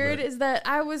freaky a little Weird bit. is that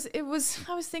I was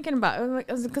thinking about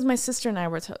it because my sister and I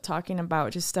were talking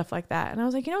about just stuff like that, and I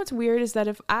was like, you know what's weird is that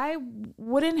if I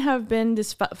wouldn't have been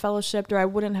disfellowshipped or I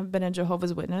wouldn't have been a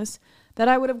Jehovah's Witness, that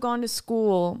I would have gone to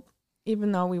school,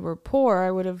 even though we were poor. I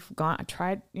would have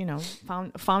tried,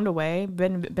 found a way,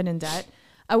 been in debt.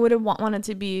 I would have wanted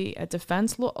to be a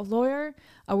defense lawyer.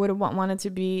 I would have wanted to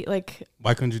be like.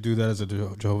 Why couldn't you do that as a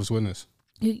Jehovah's Witness?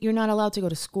 You're not allowed to go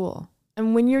to school.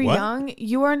 And when you're What? young,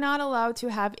 you are not allowed to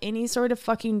have any sort of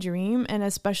fucking dream. And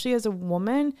especially as a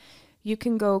woman, you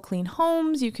can go clean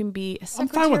homes. You can be a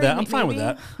secretary. I'm fine with that. I'm fine with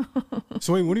maybe. that.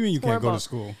 So wait, what do you mean you can't go Horrible. to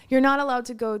school? You're not allowed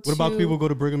to go to. What about people go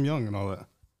to Brigham Young and all that?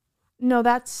 No,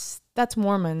 that's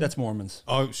Mormon. That's Mormons.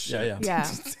 Oh shit! Yeah.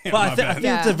 Yeah. Damn, But I my think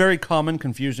bad. it's a very common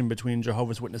confusion between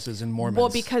Jehovah's Witnesses and Mormons. Well,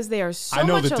 because they are so I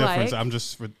know much the alike. difference. I'm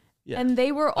just Yeah. And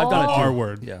they were I've done it all. too. R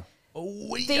word. Yeah.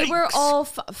 Oh, They were all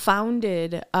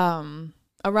founded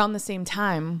around the same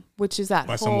time, which is that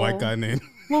by whole, some white guy named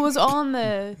What was all in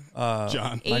the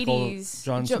John. Michael 80s.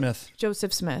 John Smith.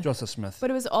 Joseph Smith. Joseph Smith. But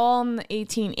it was all in the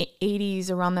 1880s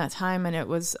around that time, and it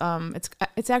was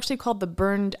it's actually called the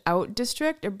Burned Out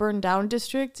District or Burned Down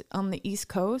District on the East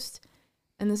Coast,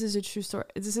 and this is a true story.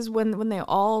 This is when they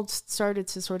all started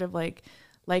to sort of like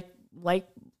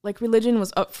religion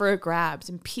was up for grabs,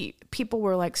 and people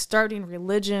were like starting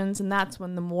religions, and that's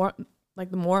when the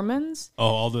Mormons, Oh,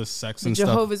 all the sex the and stuff.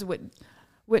 Jehovah's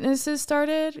Witnesses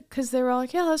started, because they were all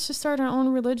like, yeah, let's just start our own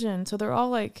religion. So they're all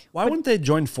like, Why wouldn't they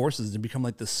join forces to become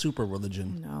like the super who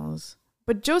religion? knows?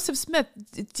 But Joseph Smith,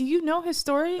 do you know his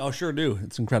story? Oh, sure do.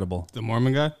 It's incredible. The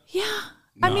Mormon guy. Yeah.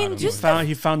 No, I I mean, don't just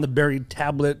He found the buried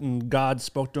tablet, and God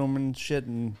spoke to him and shit.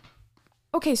 And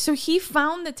okay. So he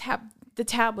found the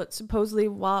tablet supposedly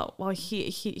while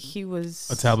he was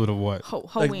A tablet of what?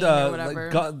 hoeing or whatever.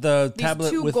 the These tablet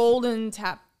two with golden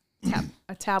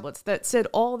tablets that said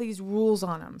all these rules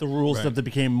on them. the rules Right. that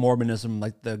became Mormonism,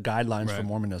 like the guidelines for Right.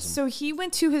 Mormonism. So he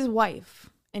went to his wife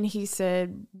and he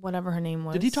said whatever her name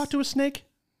was. Did he talk to a snake?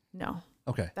 No,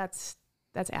 Okay. that's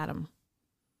Adam.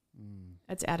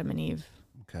 That's Adam and Eve.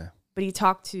 Okay. But he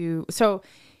talked to, so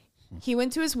he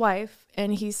went to his wife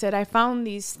and he said, I found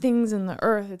these things in the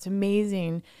earth. It's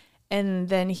amazing. And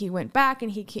then he went back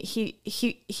and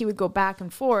he would go back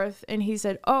and forth. And he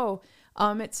said, oh,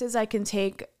 it says I can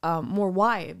take more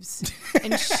wives.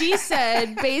 And she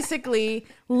said, basically,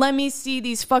 let me see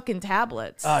these fucking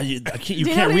tablets. You Do you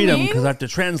know can't what I read them mean? because I have to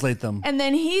translate them. And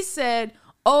then he said,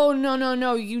 oh,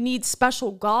 no, you need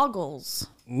special goggles.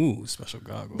 Ooh, special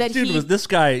goggles. That Dude, he, was this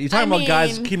guy? You talking I about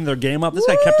guys mean, keeping their game up? This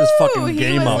guy kept his Woo! fucking He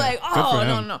game was up. like, Good for oh,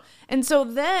 him. no. And so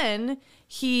then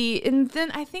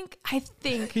I think,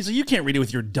 He's like, you can't read it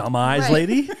with your dumb eyes, Right.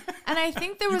 lady. and I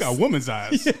think there You was got woman's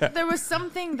eyes. there was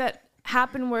something that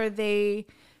happened where they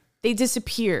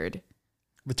disappeared.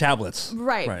 The tablets.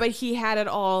 Right. But he had it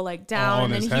all like down All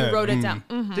and in then his he head. wrote it down.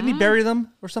 Didn't he bury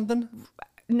them or something?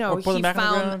 No, Or put them he back on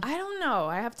the found. ground? I don't know.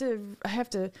 I have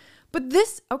to. But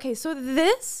this. Okay, so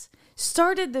this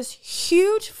started this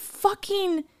huge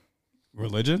fucking.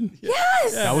 Religion?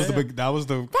 Yes. That was the big. That was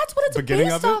the. That's what it's beginning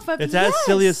based of it? off of. It's yes. as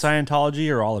silly as Scientology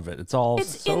or all of it. It's all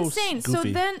It's so insane. goofy.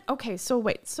 So then, okay. So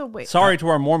wait. Sorry to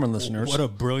our Mormon listeners. What a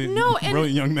brilliant, No, and-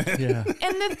 brilliant young man. yeah.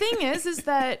 And the thing is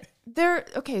that there.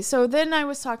 Okay, so then I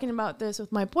was talking about this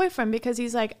with my boyfriend because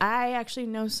he's like, I actually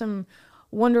know some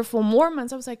wonderful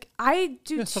Mormons. I was like, I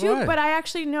do Yeah, so too, do I. but I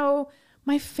actually know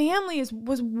my family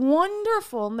was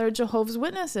wonderful, and they're Jehovah's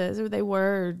Witnesses, or they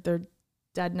were. They're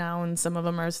dead now, and some of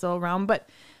them are still around, but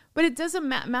it doesn't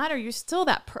matter. You're still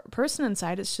that person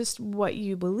inside. It's just what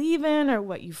you believe in or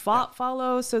what you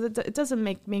follow. So that it doesn't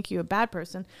make you a bad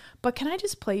person. But can I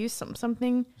just play you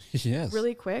something Yes.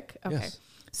 really quick? Okay. Yes.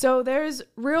 So there's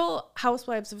Real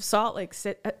Housewives of Salt Lake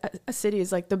City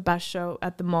is like the best show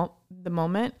at the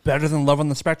moment. Better than Love on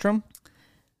the Spectrum?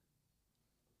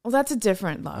 Well, that's a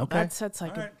different love. Okay. That's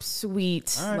like All a right.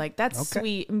 sweet, All right. like that's Okay.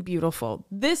 sweet and beautiful.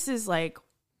 This is like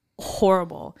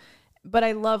horrible. But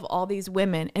I love all these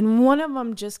women. And one of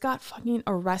them just got fucking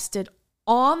arrested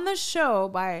on the show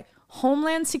by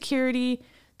Homeland Security,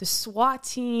 the SWAT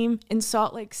team in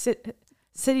Salt Lake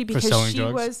City because selling she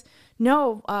drugs? was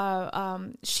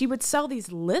she would sell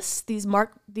these lists,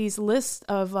 these lists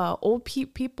of old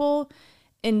people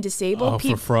and disabled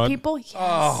for fraud? people. Yes.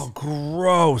 Oh,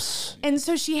 gross. And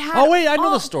so she had. Oh, wait, I know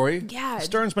the story. Yeah,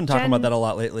 Stern's been talking about that a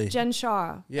lot lately. Jen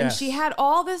Shaw. Yes. And she had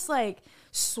all this like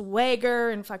swagger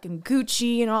and fucking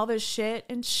Gucci and all this shit.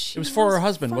 And she It was for her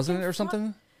husband, wasn't fucking it, or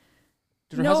something?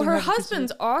 Did her No, husband her have a piece of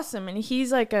husband's awesome, and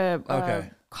he's like a Okay.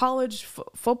 college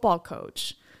football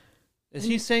coach. it? Is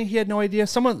he saying he had no idea?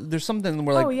 There's something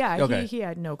where like, oh yeah, okay. he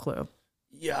had no clue.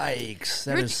 Yikes,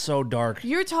 that You're- is so dark.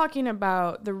 You're talking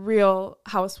about the Real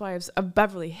Housewives of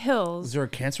Beverly Is Hills there a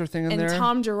cancer thing in and there?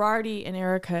 Tom Girardi and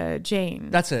Erica Jane.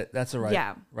 That's it. That's the right.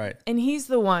 Yeah. Right. And he's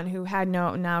the one who had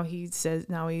now he says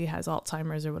now he has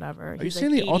Alzheimer's or whatever. Are you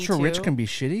saying the ultra rich can be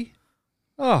shitty?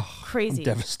 Oh, crazy? I'm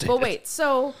devastated. But wait,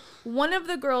 so one of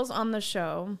the girls on the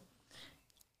show,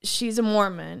 she's a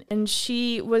Mormon, and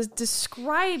she was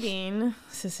describing,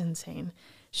 this is insane.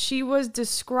 She was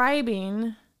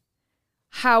describing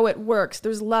how it works.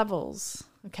 There's levels.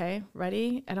 Okay,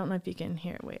 ready? I don't know if you can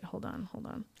hear. Wait, hold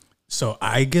on. So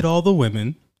I get all the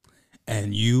women,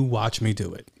 and you watch me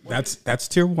do it. That's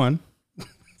tier 1.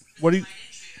 What do you?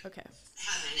 Okay.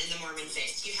 Heaven in the Mormon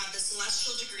faith. You have the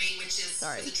celestial degree, which is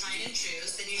for the tried and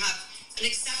trues. Then you have an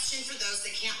exception for those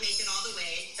that can't make it all the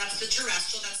way. That's the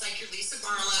terrestrial. That's like your Lisa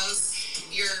Barlow's,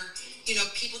 your,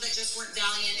 people that just weren't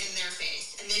valiant in their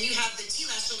faith. And then you have the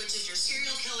telestial, which is your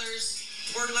serial killers,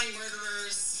 borderline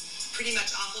murderers, pretty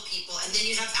much awful people. And then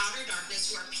you have outer darkness,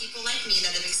 who are people like me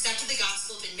that have accepted the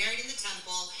gospel, been married in the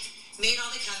temple, made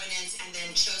all the covenants, and then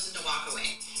chosen to walk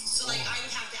away. So, I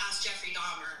would have to ask Jeffrey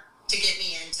Dahmer to get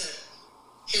me into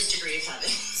his degree of heaven.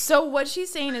 So what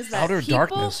she's saying is that Outer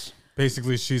darkness.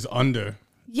 Basically, she's under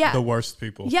the worst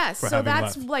people. Yes, for so having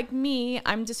that's left. like me.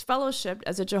 I'm disfellowshipped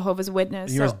as a Jehovah's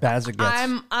Witness. You're so as bad as it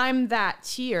gets. I'm that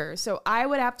tier. So I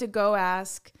would have to go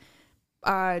ask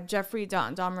Jeffrey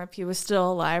Dahmer if he was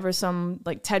still alive, or some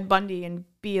like Ted Bundy, and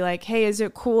be like, hey, is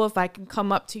it cool if I can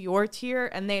come up to your tier?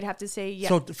 And they'd have to say yes.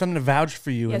 So for them to vouch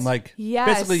for you, and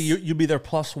basically you'd be their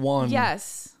 +1.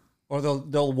 Yes. Or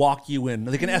they'll walk you in.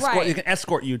 They can escort. Right. They can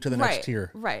escort you to the next tier.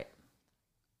 Right.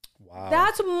 Wow.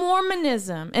 That's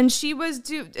Mormonism. And she was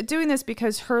doing this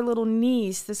because her little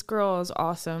niece, this girl is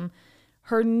awesome.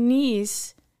 Her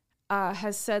niece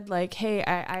has said like, hey,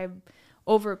 I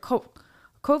over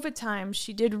COVID time,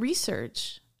 she did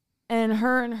research, and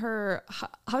her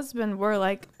husband were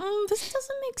like, this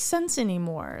doesn't make sense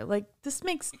anymore. Like, this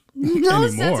makes no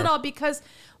sense at all, because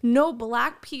no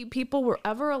black people were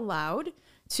ever allowed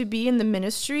to be in the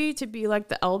ministry, to be like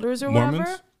the elders or Mormons?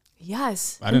 whatever.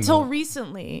 Yes, I didn't until know.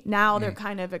 recently. Now they're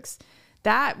kind of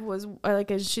that was like,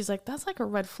 she's like, that's like a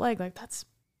red flag. Like that's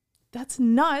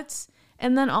nuts.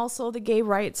 And then also the gay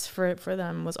rights for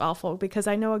them was awful, because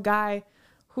I know a guy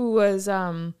who was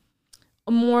a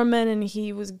Mormon, and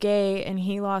he was gay, and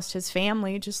he lost his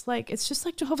family. It's just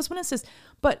like Jehovah's Witnesses.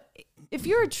 But if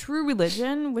you're a true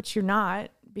religion, which you're not,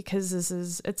 because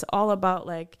it's all about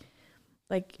like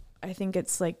I think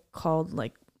it's like called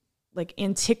like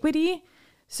antiquity.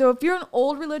 So if you're an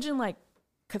old religion like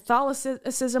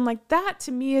Catholicism, like that,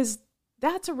 to me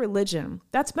that's a religion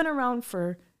that's been around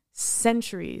for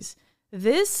centuries.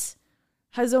 This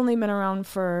has only been around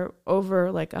for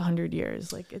over like 100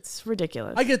 years. Like, it's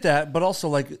ridiculous. I get that, but also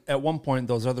like at one point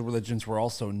those other religions were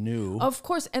also new. Of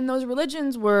course, and those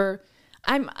religions were,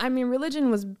 I mean, religion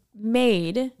was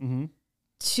made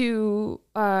to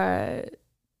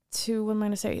what am I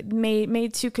going to say?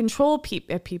 Made to control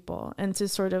people, and to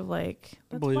sort of like,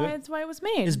 that's why it was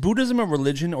made. Is Buddhism a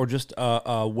religion or just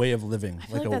a way of living? I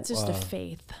feel like that's just a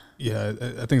faith. Yeah,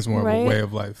 I think it's more of a way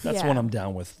of life. That's what I'm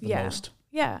down with the most.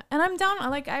 Yeah, and I'm down.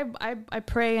 Like I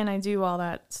pray and I do all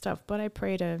that stuff, but I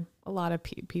pray to a lot of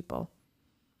people.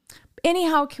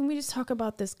 Anyhow, can we just talk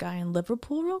about this guy in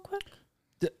Liverpool real quick?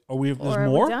 There's Or more? are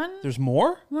we done? There's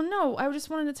more? Well, no, I just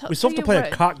wanted to tell. We still have to you play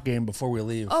what- a cock game before we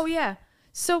leave. Oh yeah.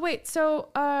 So wait. So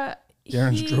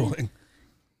Darren's drooling.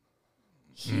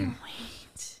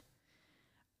 Wait.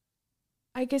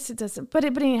 I guess it doesn't. But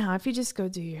anyhow, if you just go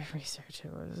do your research,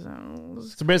 it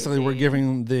was. So basically, we're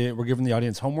giving the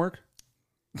audience homework.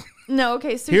 No.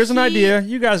 Okay. So Here's an idea.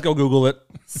 You guys go Google it.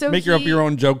 So Make up your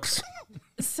own jokes.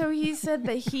 So he said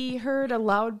that he heard a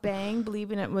loud bang,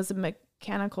 believing it was a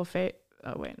mechanical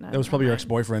Oh wait, no. That was probably your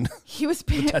ex-boyfriend. He was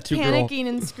tattoo girl. panicking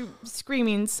and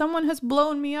screaming, "Someone has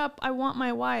blown me up. I want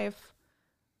my wife."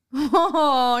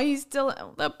 Oh,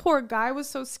 that poor guy was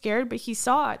so scared, but he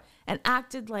saw it and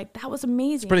acted like that was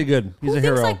amazing. It's pretty good. He's Who a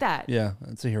thinks hero. like that? Yeah,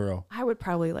 it's a hero. I would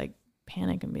probably like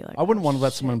panic and be like, I wouldn't want to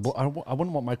let shit. someone. I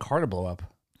wouldn't want my car to blow up.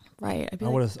 Right. I'd be I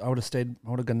like, would have stayed. I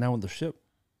would have gone down with the ship.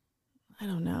 I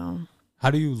don't know.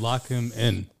 How do you lock him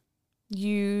in?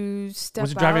 You step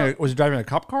Was he out. driving a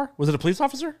cop car? Was it a police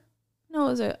officer? No, it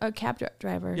was a cab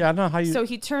driver. Yeah, I don't know how you. So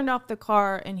he turned off the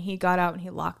car and he got out and he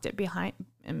locked it behind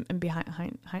him.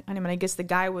 And I guess the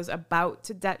guy was about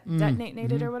to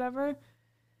detonate it or whatever,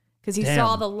 because he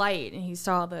saw the light and he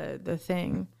saw the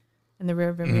thing in the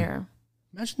rearview mirror.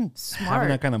 Imagine Smart. having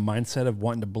that kind of mindset of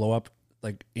wanting to blow up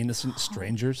like innocent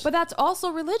strangers. But that's also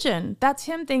religion. That's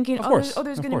him thinking, Of course,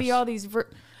 there's of going to be course. all these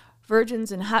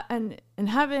virgins in heaven,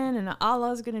 and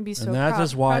Allah's going to be so and that proud,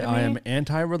 is why proud of I me. am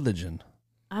anti-religion.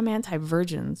 I'm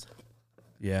anti-virgins.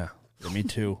 Yeah, me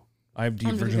too. I've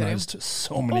just kidding. de-virginized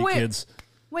so many wait. kids.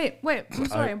 Wait, I'm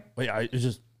sorry. It's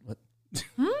just what?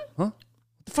 Huh? What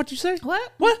the fuck did you say?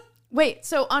 What? What? Wait,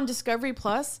 so on Discovery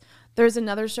Plus, there's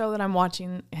another show that I'm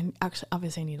watching, and actually,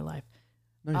 obviously, I need a life.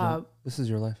 No, you don't. This is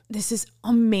your life. This is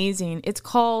amazing. It's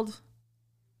called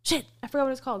shit. I forgot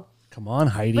what it's called. Come on,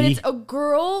 Heidi. But it's a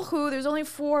girl who there's only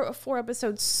four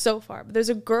episodes so far. But there's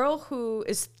a girl who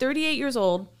is 38 years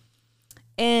old,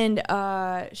 and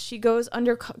she goes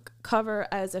undercover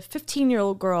as a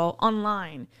 15-year-old girl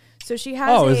online. So she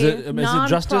has is it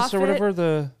Justice or whatever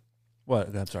the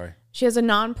what? I'm sorry. She has a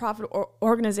nonprofit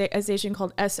organization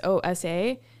called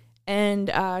SOSA,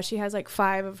 and she has like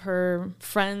 5 of her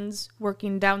friends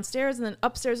working downstairs, and then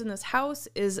upstairs in this house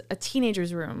is a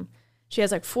teenager's room. She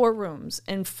has like 4 rooms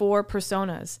and 4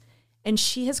 personas, and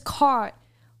she has caught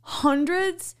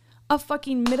hundreds of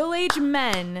fucking middle-aged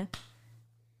men.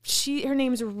 Her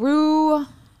name's Rue.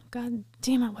 God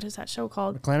damn it! What is that show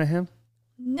called? McClanahan?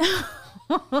 No.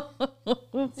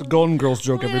 It's a Golden Girls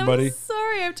joke, everybody. I'm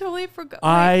sorry, I totally forgot.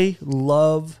 I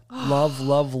love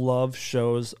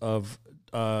shows of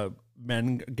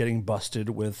men getting busted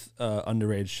with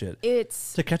underage shit.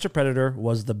 It's To Catch a Predator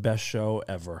was the best show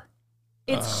ever.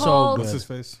 It's so called. good. What's his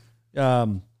face?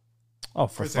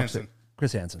 Chris Hansen.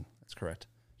 Chris Hansen. That's correct.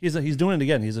 He's doing it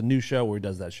again. He's a new show where he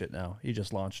does that shit now. He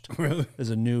just launched. Really? There's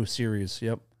a new series.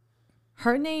 Yep.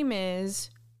 Her name is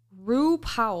Rue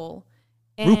Powell.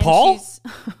 And RuPaul? she's-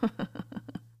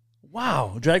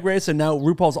 Wow. Drag Race, and now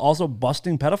RuPaul's also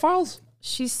busting pedophiles?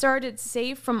 She started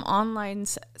Safe from Online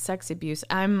Sex Abuse.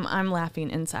 I'm laughing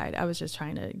inside. I was just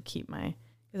trying to keep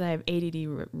because I have ADD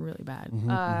really bad.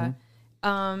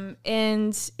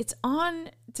 And it's on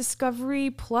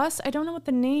Discovery Plus. I don't know what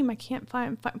the name. I can't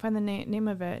find the name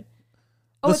of it.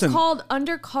 Oh, Listen. it's called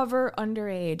Undercover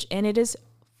Underage, and it is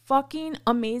fucking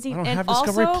amazing. I don't and have also,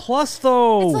 Discovery Plus,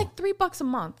 though. it's like $3 a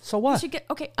month. So what? You should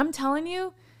okay, I'm telling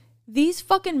you, these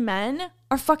fucking men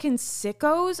are fucking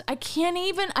sickos. I can't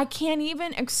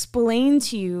even explain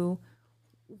to you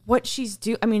what she's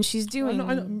doing. I mean, she's doing.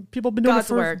 I know. People have been doing God's it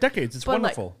for work. decades. It's But,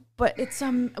 wonderful. But it's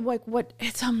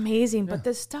it's amazing. But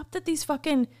the stuff that these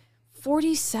fucking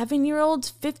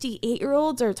 47-year-olds,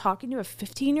 58-year-olds are talking to a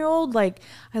 15-year-old, like,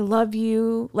 I love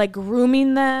you, like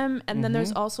grooming them. And then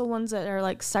there's also ones that are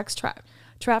like sex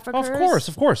traffickers.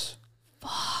 Of course.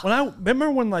 When I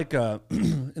remember when like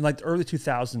in like the early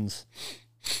 2000s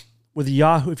with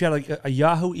Yahoo, if you had like a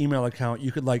Yahoo email account,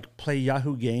 you could like play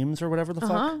Yahoo games or whatever the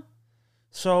fuck.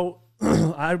 So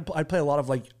I'd play a lot of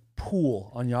like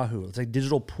pool on Yahoo. It's like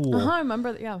digital pool. I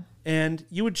remember that, yeah. And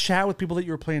you would chat with people that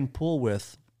you were playing pool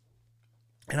with.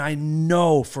 And I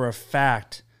know for a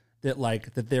fact that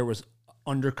there was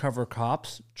undercover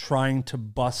cops trying to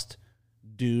bust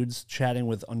dudes chatting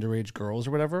with underage girls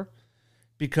or whatever.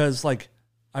 Because like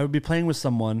I would be playing with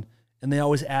someone and they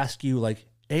always ask you like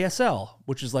ASL,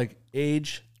 which is like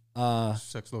age,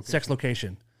 sex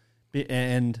location.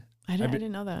 And I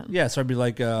didn't know that. yeah, so I'd be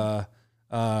like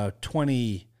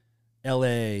 20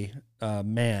 LA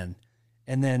man.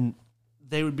 And then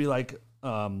they would be like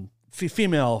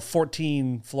female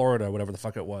 14 Florida, whatever the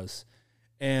fuck it was.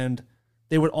 And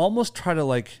they would almost try to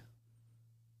like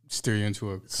Steer you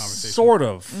into a conversation. sort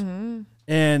of.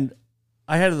 And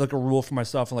I had like a rule for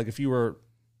myself, and like if you were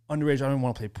underage, I didn't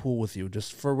want to play pool with you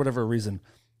just for whatever reason.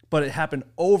 But it happened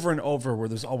over and over where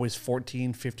there's always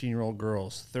 14, 15-year-old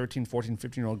girls, 13, 14,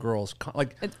 15-year-old girls.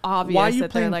 Like, It's obvious why are you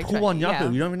that they're playing like pool on Yahoo?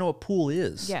 yeah. You don't even know what pool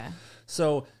is. Yeah.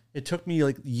 So it took me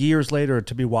like years later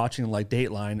to be watching like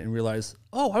Dateline and realize,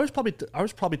 I was probably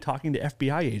talking to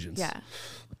FBI agents. Yeah.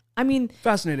 I mean,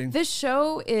 Fascinating. this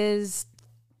show is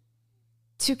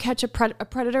To Catch a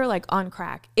Predator like on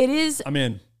crack. It is I'm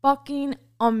in. fucking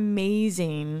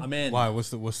amazing. I'm in. Why? What's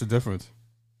the difference?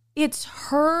 It's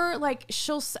her, like,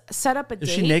 she'll set up a date.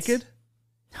 Is she naked?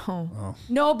 No.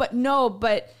 No,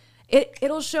 but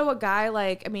it'll show a guy,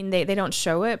 like, I mean, they don't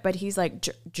show it, but he's like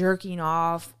jerking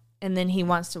off, and then he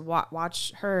wants to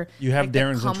watch her. You have like,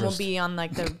 Darren's the cum interest. will be on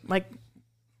like the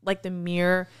like the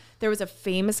mirror. There was a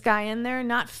famous guy in there,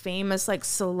 not famous like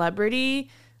celebrity,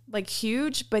 like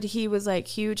huge, but he was like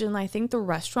huge in I think the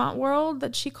restaurant world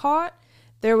that she caught.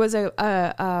 There was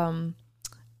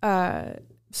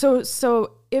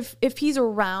so if he's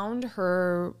around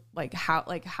her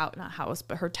not house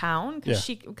but her town because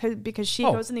she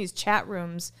goes in these chat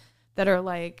rooms that are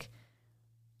like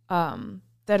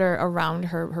that are around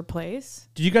her place.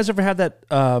 Did you guys ever have that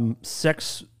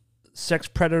sex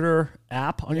predator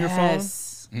app on your phone?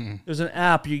 Yes. There's an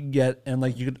app you can get, and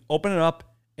like you could open it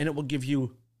up and it will give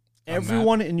you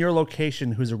everyone in your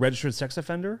location who's a registered sex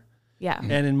offender. Yeah.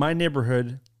 And in my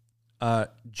neighborhood,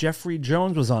 Jeffrey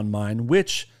Jones was on mine,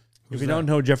 which, if you don't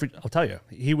know Jeffrey, I'll tell you.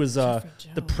 He was the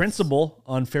principal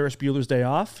on Ferris Bueller's Day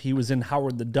Off. He was in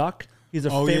Howard the Duck. He's a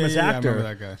famous actor. I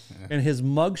remember that guy. Yeah. And his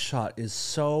mugshot is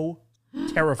so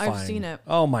terrifying. I've seen it.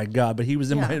 Oh, my God. But he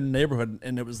was in my neighborhood,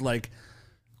 and it was like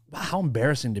how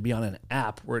embarrassing to be on an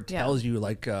app where it Yeah. tells you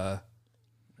like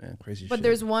crazy shit. But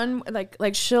there's one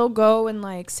like she'll go and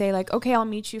like say like, okay, I'll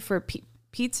meet you for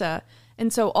pizza.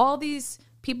 And so all these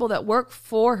people that work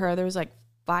for her, there's like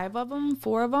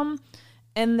 4 of them,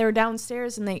 and they're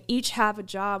downstairs and they each have a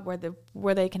job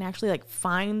where they can actually like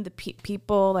find the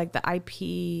people, like the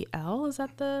IPL, is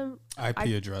that the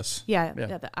IP address. Yeah,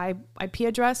 the IP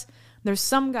address. There's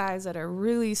some guys that are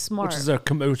really smart.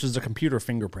 which is a computer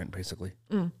fingerprint basically.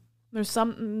 There's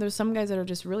some guys that are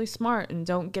just really smart and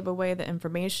don't give away the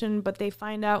information, but they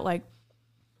find out like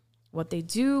what they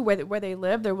do, where they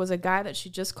live. There was a guy that she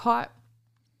just caught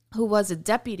who was a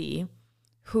deputy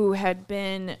who had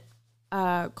been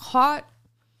caught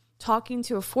talking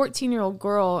to a 14-year-old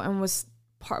girl and was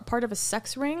part of a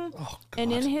sex ring. Oh, God.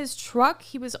 And in his truck,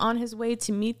 he was on his way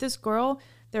to meet this girl.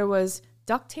 There was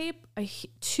duct tape,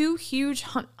 2 huge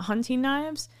hunting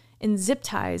knives, and zip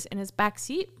ties in his back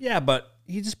seat. Yeah, but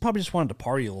he probably just wanted to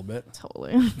party a little bit.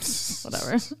 Totally.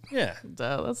 Whatever. Yeah.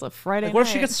 Duh, that's a Friday Like, what if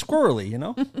night. she gets squirrely, you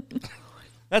know?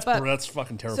 That's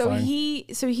fucking terrifying.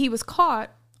 So he was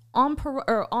caught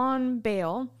on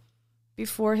bail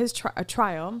before his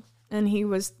trial, and he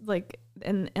was like,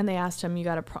 and they asked him, "You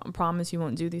got to promise you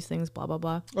won't do these things." Blah blah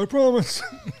blah. I promise.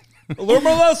 I learned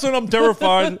my lesson. I'm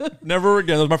terrified. Never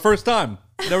again. It was my first time.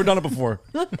 Never done it before.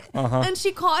 And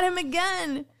she caught him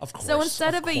again. Of course. So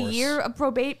instead of a year of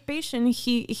probation,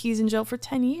 he's in jail for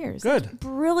 10 years. Good. That's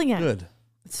brilliant. Good.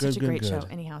 It's such a great show.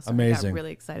 Good. Anyhow, so I Amazing. got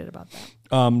really excited about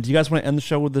that. Do you guys want to end the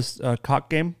show with this cock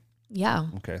game? Yeah.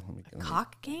 Okay. Let me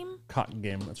Cock game? Cock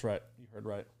game. That's right. You heard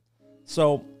right.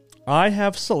 So I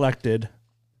have selected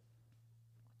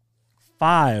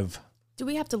 5. Do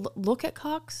we have to look at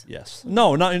cocks? Yes.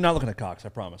 No, you're not looking at cocks. I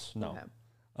promise. No.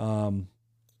 Okay.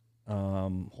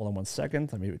 Hold on one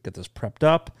second. Let me get this prepped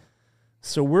up.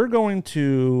 So we're going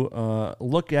to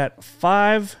look at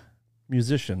 5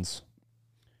 musicians,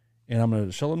 and I'm going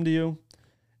to show them to you.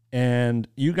 And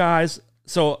you guys,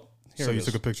 so here So it you is.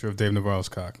 took a picture of Dave Navarro's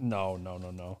cock. No.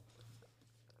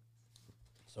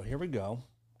 So here we go.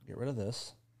 Get rid of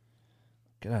this.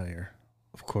 Get out of here.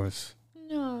 Of course.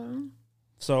 No.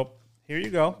 So here you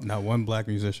go. Not one black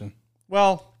musician.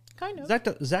 Well, Kind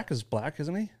of. Zach is black,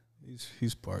 isn't he?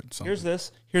 He's part something. Here's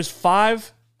this. Here's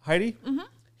 5, Heidi.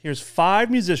 Here's 5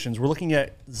 musicians. We're looking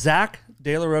at Zach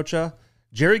De La Rocha,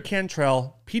 Jerry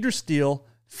Cantrell, Peter Steele,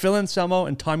 Phil Anselmo,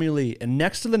 and Tommy Lee. And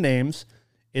next to the names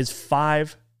is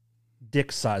 5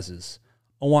 dick sizes.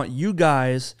 I want you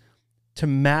guys to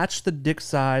match the dick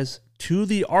size to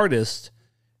the artist,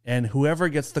 and whoever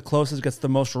gets the closest, gets the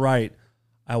most right,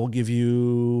 I will give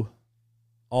you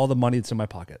all the money that's in my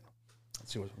pocket.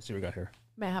 Let's see what we got here.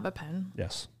 May I have a pen?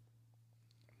 Yes.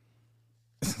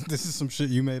 This is some shit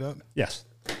you made up? Yes.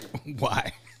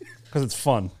 Why? Because it's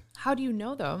fun. How do you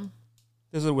know, though?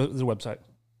 There's a website.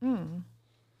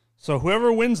 So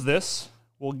whoever wins this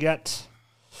will get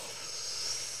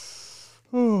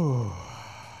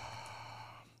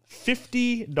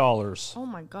 $50. Oh,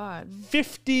 my God.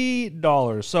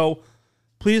 $50. So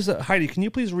please, Heidi, can you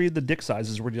please read the dick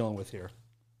sizes we're dealing with here?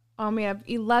 We have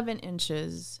 11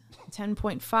 inches,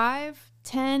 10.5,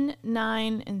 10,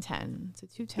 9, and 10. So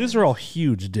 2 10s. These are all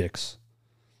huge dicks.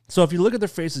 So if you look at their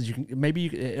faces, you can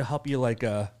it'll help you like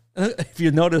if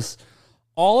you notice,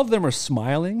 all of them are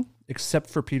smiling except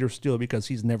for Peter Steele because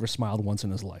he's never smiled once in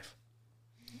his life.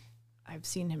 I've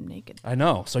seen him naked. I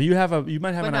know. So you might have But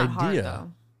an not hard, idea.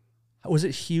 though. Was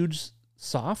it huge,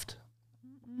 soft?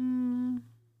 I'm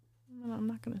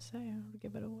not going to say. I'll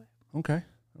give it away. Okay.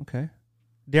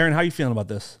 Darren, how are you feeling about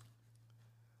this?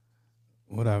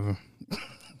 Whatever.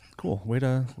 Cool. Way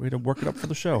to work it up for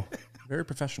the show. Very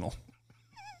professional.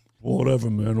 Whatever,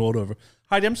 man. Whatever.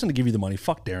 Heidi, I'm just gonna give you the money.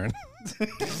 Fuck Darren.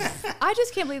 I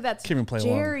just can't believe that's Can't even play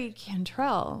along. Jerry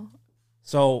Cantrell.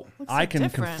 So What's I so can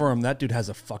different? confirm that dude has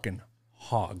a fucking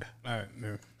hog. All right.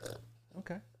 No.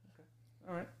 Okay.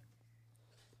 All right.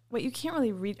 Wait, you can't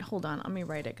really read. Hold on. Let me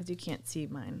write it because you can't see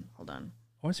mine. Hold on.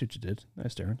 Oh, I see what you did.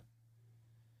 Nice, Darren.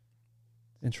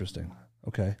 Interesting.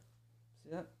 Okay.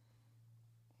 See that?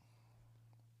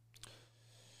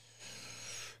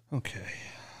 Okay.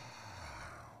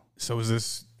 So is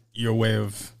this your way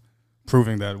of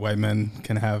proving that white men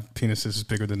can have penises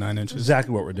bigger than 9 inches?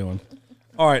 Exactly what we're doing.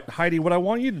 All right, Heidi, what I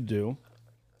want you to do.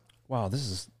 Wow, this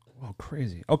is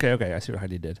crazy. Okay, I see what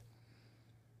Heidi did.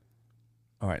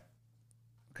 All right.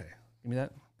 Okay, give me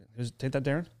that. Take that,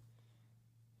 Darren.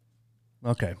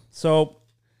 Okay, so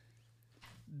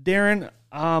Darren,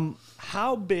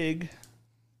 how big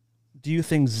do you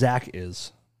think Zach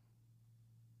is?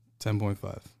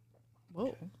 10.5.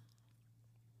 Whoa.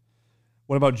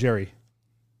 What about Jerry?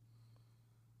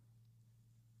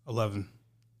 11.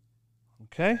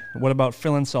 Okay. What about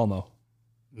Phil Anselmo?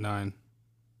 9.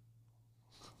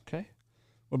 Okay.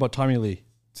 What about Tommy Lee?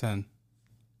 10.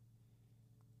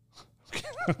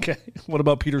 Okay. What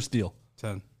about Peter Steele?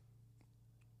 10.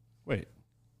 Wait.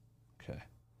 Okay.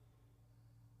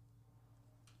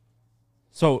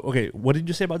 So, okay, what did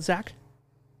you say about Zach?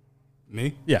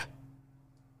 Me? Yeah.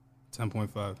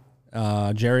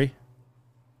 10.5. Jerry?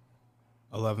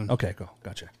 11. Okay, go.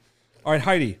 Gotcha. All right,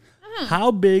 Heidi.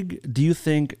 How big do you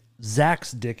think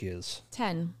Zach's dick is?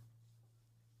 10.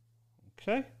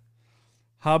 Okay.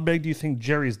 How big do you think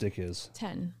Jerry's dick is?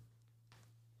 10.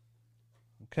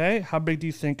 Okay. How big do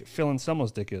you think Phil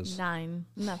Anselmo's dick is? 9.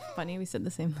 Isn't that funny? We said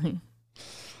the same thing.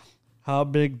 How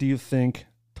big do you think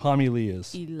Tommy Lee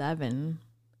is? 11.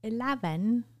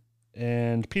 11.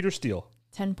 And Peter Steele?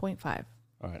 10.5.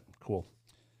 All right, cool.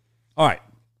 All right.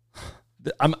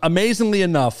 Amazingly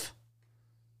enough,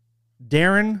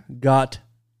 Darren got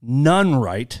none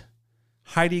right.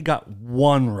 Heidi got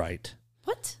 1 right.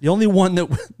 What? The only one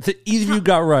that either of you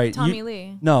got right. Tommy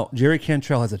Lee. No, Jerry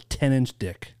Cantrell has a 10-inch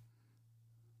dick.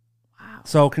 Wow.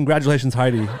 So congratulations,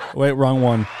 Heidi. Wait, wrong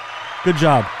one. Good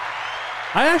job.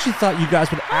 I actually thought you guys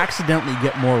would accidentally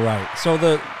get more right. So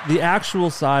the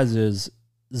actual size is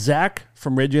Zach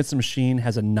from Rage Against the Machine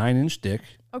has a 9-inch dick.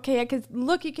 Okay, yeah, because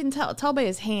look, you can tell by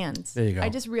his hands. There you go. I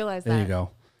just realized There that. you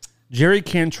go. Jerry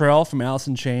Cantrell from Alice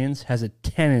in Chains has a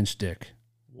 10-inch dick.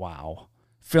 Wow.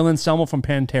 Phil Anselmo from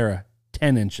Pantera,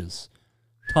 10 inches.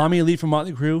 Tommy Lee from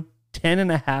Motley Crue,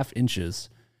 10.5 inches.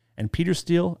 And Peter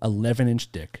Steele,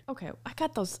 11-inch dick. Okay, I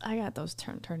got those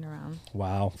turned around.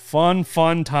 Wow. Fun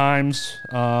times.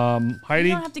 Heidi,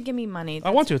 You don't have to give me money.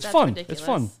 I want to. It's That's fun. ridiculous. It's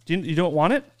fun. You don't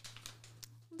want it?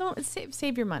 Don't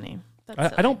save your money. That's I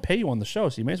silly. don't pay you on the show,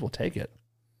 so you may as well take it.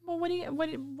 Well,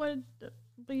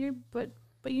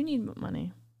 but you need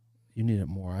money. You need it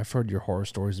more. I've heard your horror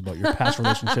stories about your past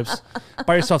relationships.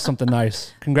 Buy yourself something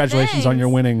nice. Congratulations on your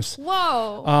Thanks. winnings.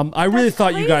 Whoa. I really That's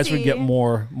thought you guys would get crazy.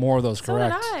 more of those So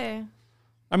correct. did I.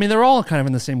 I mean, they're all kind of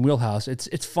in the same wheelhouse.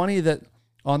 It's funny that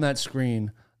on that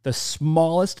screen, the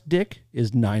smallest dick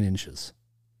is 9 inches.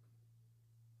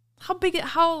 How big?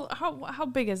 How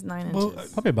big is 9 inches? Well,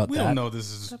 Probably about we that. don't know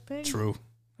this is That big? true.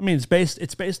 I mean, it's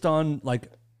based on like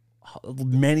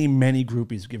many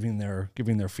groupies giving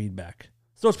their feedback.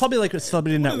 So it's probably like a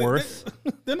celebrity net worth.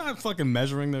 They're not fucking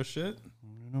measuring their shit.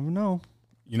 You never know.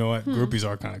 You know what? Groupies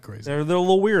are kind of crazy. They're a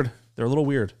little weird. They're a little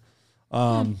weird.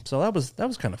 So that was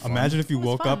kind of fun. Imagine if you was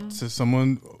woke fun. up to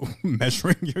someone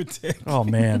measuring your dick. Oh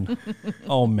man.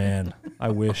 I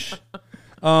wish.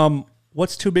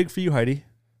 What's too big for you, Heidi?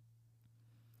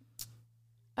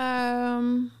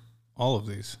 All of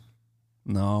these.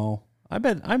 No. I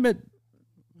bet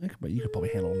you could probably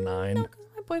handle 9. No, 'cause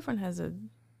my boyfriend has a.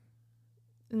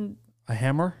 A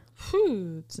hammer?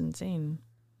 Whew, it's insane.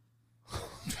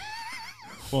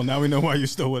 Well, now we know why you're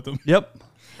still with them. Yep.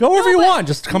 Go wherever you but- want.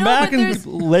 Just come no, back but and there's-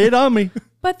 lay it on me.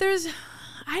 But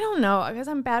I don't know, because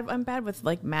I'm bad with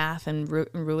like math and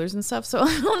rulers and stuff. So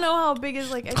I don't know how big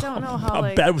is like I don't know how I'm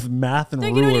like. bad with math and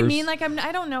Like, rulers. you know what I mean? Like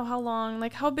I don't know how long.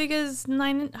 Like how big is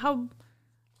 9? How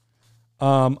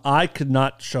I could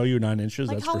not show you 9 inches.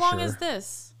 like That's how for long sure. is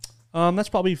this? That's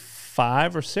probably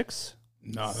 5 or 6.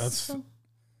 No, that's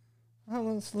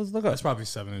Let's look up. that's probably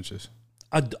 7 inches.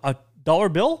 A dollar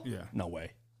bill? Yeah. No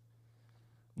way.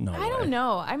 No way. I don't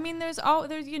know. I mean, there's. All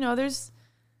right.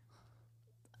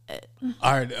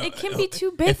 It can be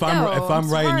too big, If I'm though.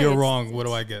 right It's and you're hard. wrong, what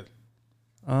do I get?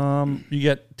 You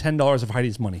get $10 of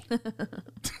Heidi's money.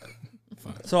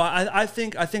 So I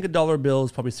think a dollar bill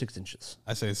is probably 6 inches.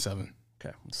 I say it's 7.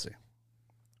 Okay, let's see.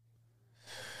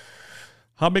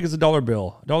 How big is a dollar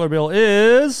bill? A dollar bill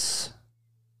is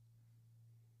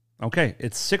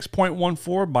it's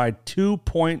 6.14 by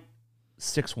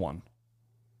 2.61.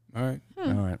 All right.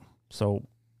 All right. So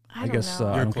I don't guess know.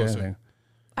 I You're don't get closer. anything.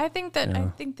 I think that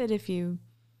Yeah. if you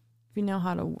know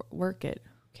how to work it,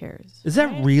 who cares? Is that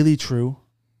right? really true?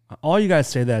 All you guys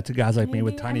say that to guys like me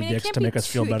with Maybe. tiny I mean, it dicks can't to be make us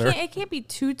feel too- better. It can't be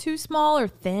too small or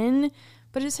thin,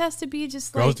 but it just has to be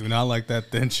just Girls like do not like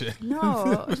that thin shit.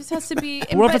 no. It just has to be. What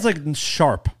if but- it's like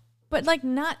sharp? But like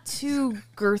not too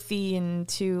girthy and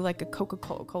too like a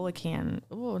Coca-Cola can.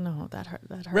 Oh no, that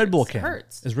hurts. Red Bull can.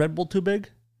 Hurts. Is Red Bull too big?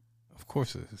 Of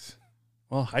course it is.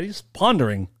 Well, Heidi's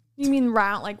pondering. You mean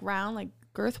round, like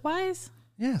girth wise?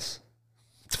 Yes.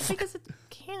 It's big as a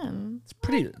can. It's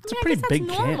pretty. It's a pretty I guess big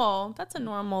that's can. normal. That's a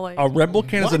normal like. A Red Bull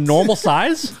can is a What? normal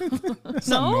size? That's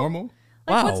not normal.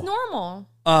 Like wow. what's normal?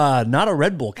 Not a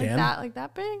Red Bull Like can.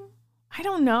 that big? I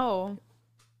don't know.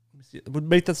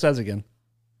 Make that size again.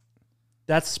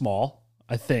 That's small,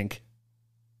 I think.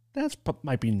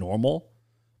 Might be normal,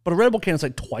 but a Red Bull can is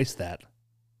like twice that.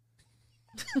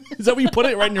 Is that what you put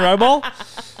it right in your eyeball?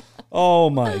 Oh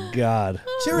my God.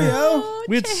 Cheerio.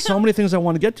 We had so many things I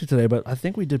want to get to today, but I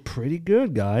think we did pretty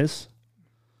good, guys.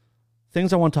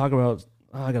 Things I want to talk about.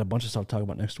 Oh, I got a bunch of stuff to talk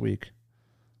about next week.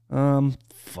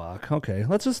 Fuck. Okay.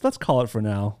 Let's call it for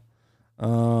now.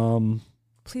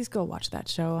 Please go watch that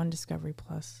show on Discovery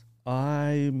Plus.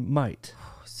 I might.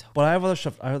 So But I have other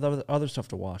stuff. I have other stuff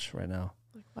to watch right now.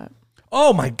 like what?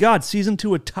 Oh my God! Season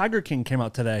 2 of Tiger King came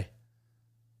out today.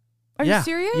 Are you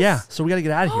serious? Yeah. So we got to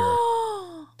get out of here.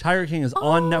 Tiger King is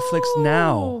on Netflix Oh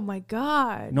now. my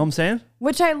God. You know what I'm saying?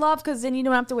 Which I love because then you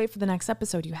don't have to wait for the next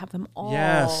episode. You have them all.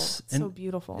 Yes. It's so And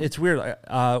beautiful. It's weird.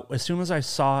 As soon as I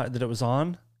saw that it was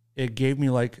on, it gave me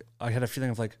like, I had a feeling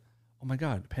of like, oh my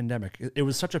God, pandemic. It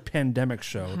was such a pandemic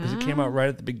show because it came out right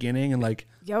at the beginning and like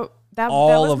Yep. That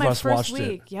all was of my us first watched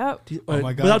week. it. Yep. Oh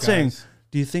my God, Without guys. saying,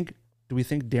 do we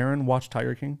think Darren watched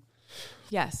Tiger King?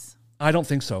 Yes. I don't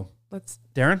think so. Let's.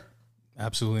 Darren?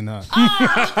 Absolutely not.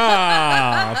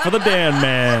 For the Dan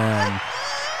man.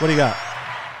 What do you got?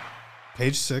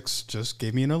 Page 6 just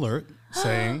gave me an alert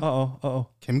saying Uh-oh.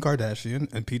 Kim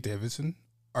Kardashian and Pete Davidson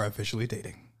are officially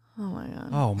dating. Oh my God.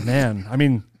 Oh, man. I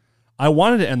mean, I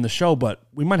wanted to end the show, but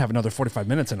we might have another 45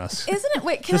 minutes in us. Isn't it?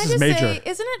 Wait, can This I is just major. say?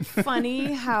 Isn't it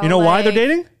funny how You know why they're like-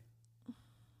 dating?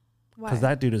 Why? Because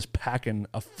that dude is packing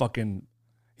a fucking...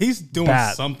 He's doing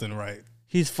Bad. something right.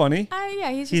 He's funny. Yeah,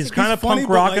 he's just He's a kind of funny, punk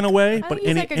but, rock in like- a way, I but think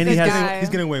he's like a and he good has guy. He's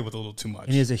getting away with a little too much.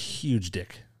 and he has a huge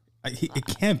dick. It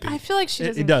can't be. I feel like she It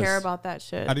doesn't does. care about that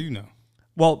shit. How do you know?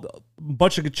 Well, a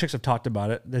bunch of good chicks have talked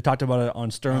about it. They talked about it on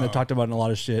Stern. They talked about it in a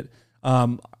lot of shit.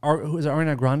 Who is it?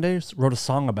 Ariana Grande wrote a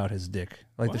song about his dick.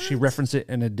 Like she referenced it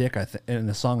in a dick. In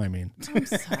a song. I mean,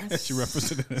 She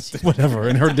referenced it in a thing. whatever.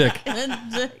 In her dick.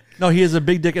 No, he has a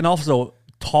big dick, and also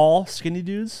tall, skinny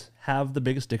dudes have the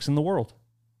biggest dicks in the world.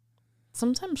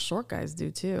 Sometimes short guys do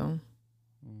too.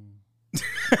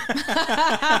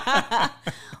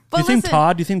 Do you think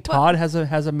Todd? Do you think Todd has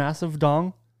a massive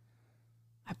dong?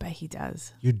 I bet he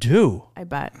does. You do. I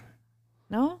bet.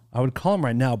 No? I would call him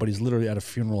right now, but he's literally at a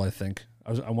funeral. I think.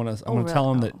 I want to really?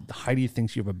 tell him that Heidi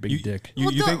thinks you have a big dick.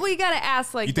 Well, we gotta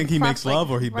ask like. you think the he makes like,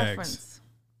 love or he reference. begs?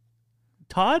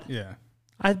 Todd? Yeah.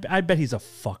 I bet he's a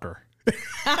fucker.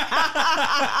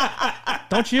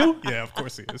 Don't you? Yeah, of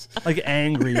course he is. Like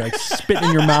angry, like spitting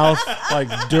in your mouth, like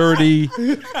dirty.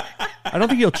 I don't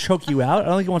think he'll choke you out. I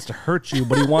don't think he wants to hurt you,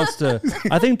 but he wants to.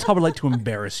 I think Todd would like to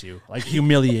embarrass you, like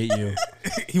humiliate you.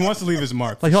 He wants to leave his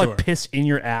mark. Like for he'll sure. like piss in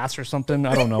your ass or something.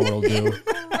 I don't know what he'll do.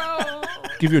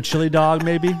 Give you a chili dog,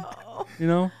 maybe. You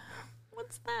know,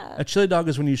 What's that? a chili dog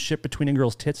is when you shit between a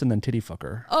girl's tits and then titty fuck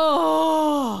her.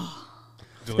 Oh,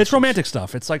 It's romantic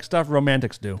stuff. It's like stuff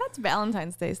romantics do. that's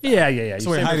Valentine's Day stuff. Yeah. You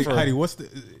So wait, save it Heidi, for- what's the?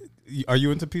 Are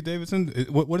you into Pete Davidson?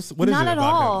 What is Not it at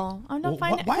about all. him? I'm not Well,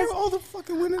 finding- Why are 'cause all the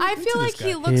fucking women? I into feel this like guy?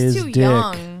 he looks His too dick.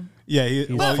 young. Yeah, He's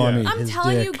well, funny. yeah. I'm His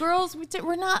telling you, dick. girls,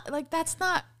 we're not like that's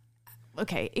not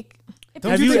okay. If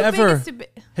Have it's you too big, ever? it's too big.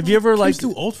 Have you ever like? He's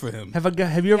too old for him. Have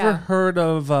you ever Yeah. heard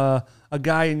of a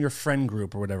guy in your friend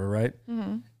group or whatever, right?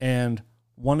 Mm-hmm. And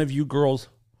one of you girls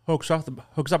hooks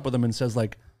up with him and says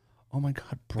like, "Oh my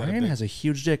God, Brian has a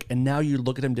huge dick," and now you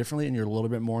look at him differently and you're a little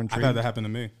bit more I've intrigued. had that happen to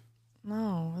me.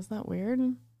 No, is that weird?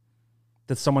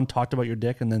 That someone talked about your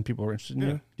dick and then people were interested in you.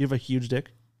 Yeah. Do you have a huge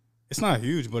dick? It's not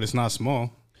huge, but it's not small.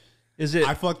 Is it?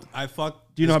 I fucked.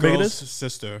 Do you know this how big it girl's is?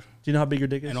 Sister Do you know how big your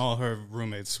dick is? and all her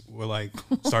roommates were like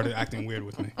started acting weird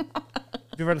with me. Have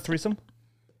you ever had a threesome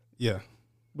Yeah,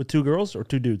 with two girls or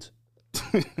two dudes?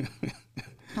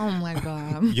 Oh my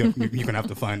God. you're gonna have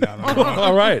to find out.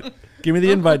 All right, give me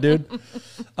the invite, dude.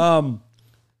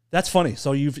 That's funny.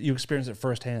 So you've experienced it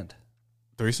firsthand.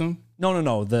 Threesome?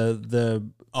 No. The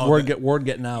Oh, word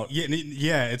getting out.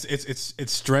 Yeah.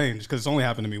 It's strange because it's only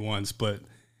happened to me once, but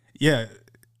yeah.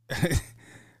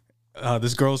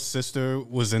 This girl's sister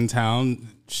was in town.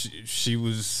 She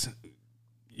was,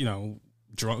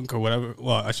 drunk or whatever.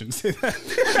 Well, I shouldn't say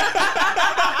that.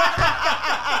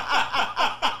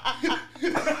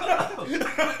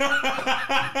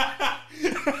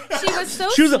 She was so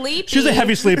She was sleepy. she was a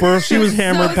heavy sleeper. She was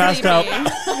hammered, So passed out. sleepy.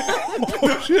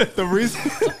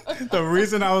 The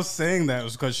reason I was saying that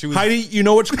was because she was. Heidi, you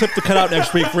know which clip to cut out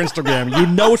next week for Instagram. You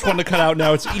know which one to cut out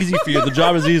now. It's easy for you. The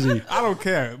job is easy. I don't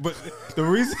care, but the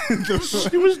reason.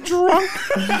 She was drunk.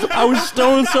 I was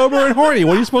stoned, sober, and horny.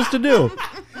 What are you supposed to do?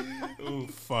 Oh,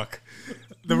 fuck.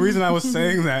 The reason I was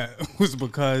saying that was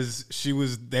because she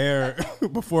was there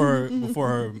before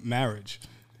her marriage.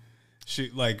 She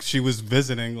was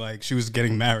visiting, like she was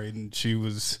getting married, and she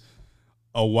was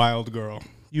a wild girl.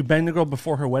 You banged the girl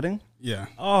before her wedding? Yeah.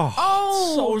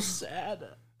 Oh, so sad.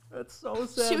 That's so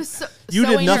sad. She was You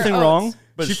did sowing her nothing oats. wrong,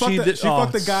 but she fucked did. she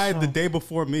fucked the guy the day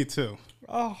before me too.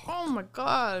 Oh my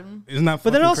god! Isn't that?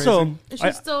 But then fucking also, crazy? Is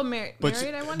she still married? But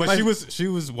I wonder. she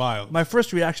was wild. my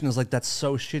first reaction is like, that's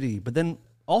so shitty. But then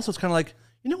also, it's kind of like,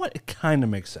 you know what? It kind of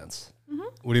makes sense.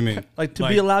 What do you mean? Like to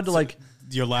be allowed to like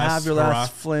your last have your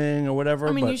last fling or whatever.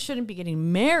 I mean, but you shouldn't be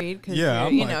getting married because Yeah,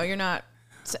 I'm you like- know you're not.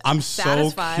 I'm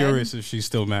satisfied. so curious if she's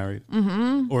still married,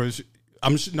 or is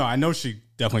she, no, I know she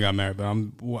definitely got married, but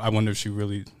I wonder if she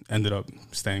really ended up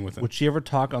staying with him. would she ever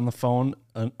talk on the phone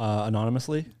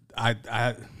anonymously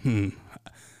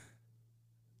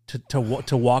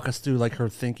to walk us through like her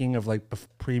thinking of like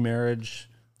pre-marriage?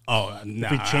 Oh, nah.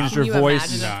 If we changed Can her you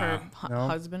voice, imagine if her No.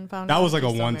 husband found That out was like a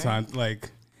she's still one married? time,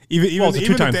 like even Well, it's a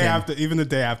even the two-time day thing. after, even the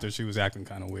day after, she was acting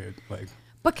kind of weird. Like,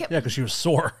 But can, yeah, because she was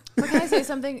sore. but can I say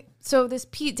something? So this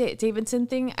Pete Davidson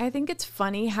thing, I think it's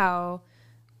funny how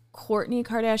Kourtney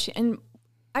Kardashian, and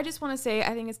I just want to say,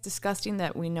 I think it's disgusting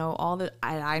that we know all the.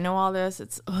 I know all this.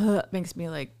 It makes me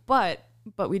like, but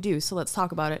we do. So let's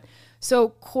talk about it. So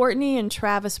Kourtney and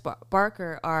Travis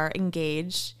Barker are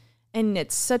engaged, and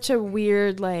it's such a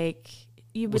weird like.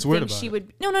 You would What's weird think about she it?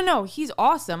 would. No. He's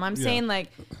awesome. I'm Yeah. saying like.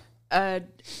 A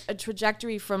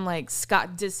trajectory from like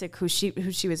Scott Disick, who she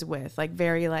was with, like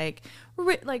very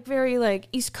very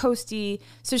East Coasty.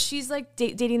 So she's like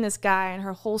dating this guy, and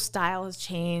her whole style has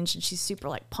changed, and she's super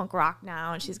like punk rock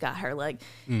now, and she's got her like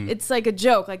it's like a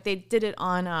joke. Like they did it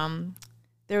on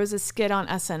there was a skit on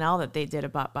SNL that they did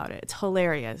about it. It's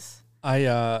hilarious.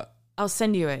 I I'll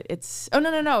send you it. It's not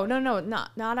on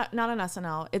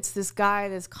SNL. It's this guy,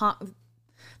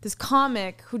 this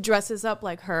comic who dresses up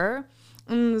like her.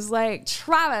 And was like,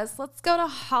 Travis, let's go to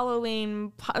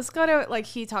Halloween. Let's go to, like,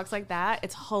 he talks like that.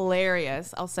 It's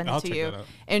hilarious. I'll send it I'll to check you. that out.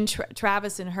 And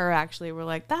Travis and her actually were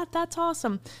like, that's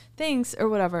awesome. Thanks, or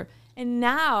whatever. And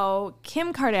now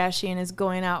Kim Kardashian is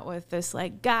going out with this,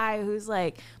 like, guy who's,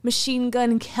 like, Machine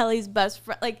Gun Kelly's best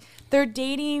friend. Like, they're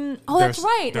dating. Oh, that's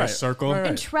right. Their circle. Right.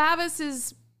 And Travis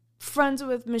is friends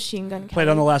with Machine Gun Kelly. played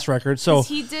on the last record. So 'Cause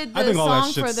he did I the think all that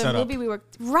song for shit's the set up. movie we were.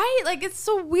 Right? Like, it's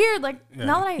so weird. Like,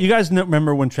 now that I. you guys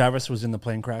remember when Travis was in the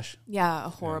plane crash Yeah,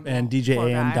 horrible. and DJ Poor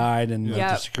AM guy. died and like, Yep.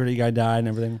 the security guy died and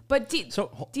everything? But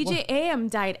So, DJ AM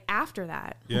died after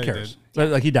that. Yeah, Who he cares? did. But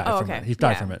like he died Oh, from okay. it. He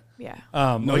died Yeah. from it. Yeah.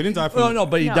 No, he didn't die from it. No,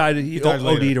 but he No. died. He died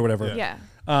OD'd later. or whatever. Yeah.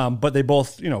 But they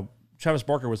both, Travis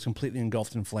Barker was completely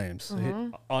engulfed in flames.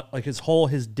 Like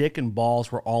his dick and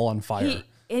balls were all on fire.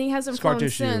 He hasn't Scar flown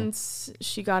tissue. since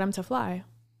she got him to fly.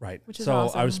 Right. Which is so I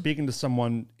awesome. was speaking to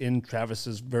someone in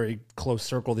Travis's very close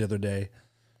circle the other day,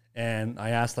 and I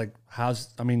asked like,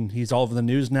 he's all over the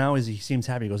news now. He seems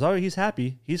happy. He goes, oh, he's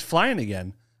happy. He's flying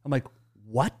again. I'm like,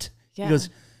 what? Yeah. He goes,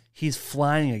 he's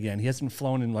flying again. He hasn't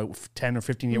flown in like 10 or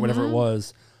 15 years, Mm-hmm. whatever it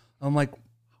was. I'm like,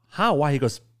 how? Why? He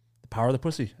goes, the power of the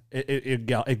pussy. It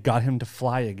got him to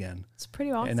fly again. It's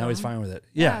pretty awesome. And now he's fine with it.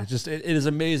 Yeah. Yeah. It's just, it is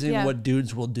amazing Yeah. what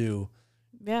dudes will do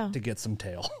Yeah. to get some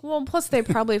tail. Well, plus they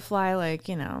probably fly like,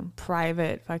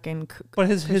 private fucking. But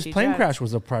his cushy plane jets. crash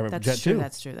was a private That's jet true. too.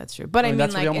 That's true. That's true. But I mean,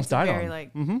 that's what like, he almost it's died very on.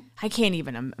 like. I can't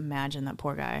even imagine that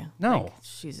poor guy. No. Like,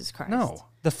 Jesus Christ. No,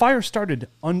 the fire started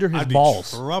under his I'd be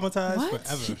balls. traumatized What?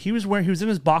 forever. He was in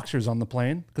his boxers on the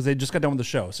plane because they just got done with the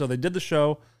show. So they did the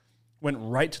show, went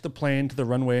right to the plane to the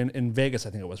runway in Vegas, I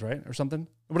think it was, right, or something,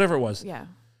 whatever it was. Yeah.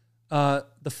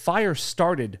 The fire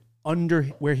started under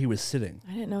where he was sitting.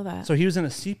 I didn't know that. So he was in a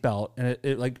seatbelt, and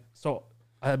it like so.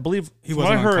 I believe He from what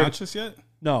wasn't I heard. unconscious yet.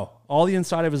 No, all the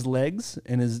inside of his legs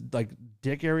and his like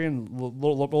dick area and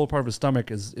lower part of his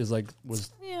stomach was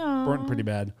yeah. burnt pretty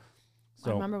bad. I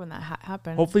So remember when that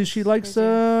happened. hopefully she likes Crazy.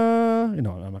 I'm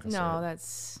not gonna say it. No,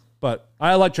 that's. But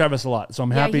I like Travis a lot, so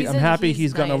I'm Yeah, happy. he's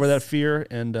He's gotten over that nice. fear,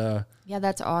 and Yeah,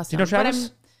 that's awesome. know But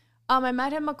Travis? I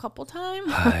met him a couple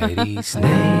times. Heidi's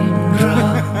name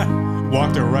drop.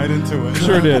 Walked her right into it.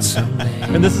 sure did.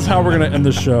 And this is how we're gonna end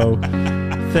the show.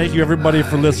 Thank you everybody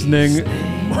for listening.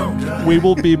 We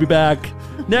will be back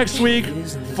next week.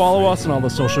 Follow us on all the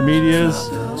social medias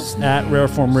at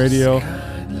Rareform Radio,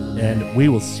 and we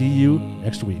will see you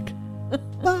next week.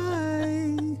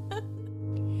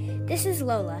 This is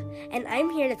Lola, and I'm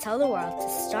here to tell the world to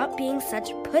stop being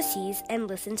such pussies and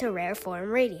listen to Rareform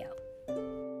Radio.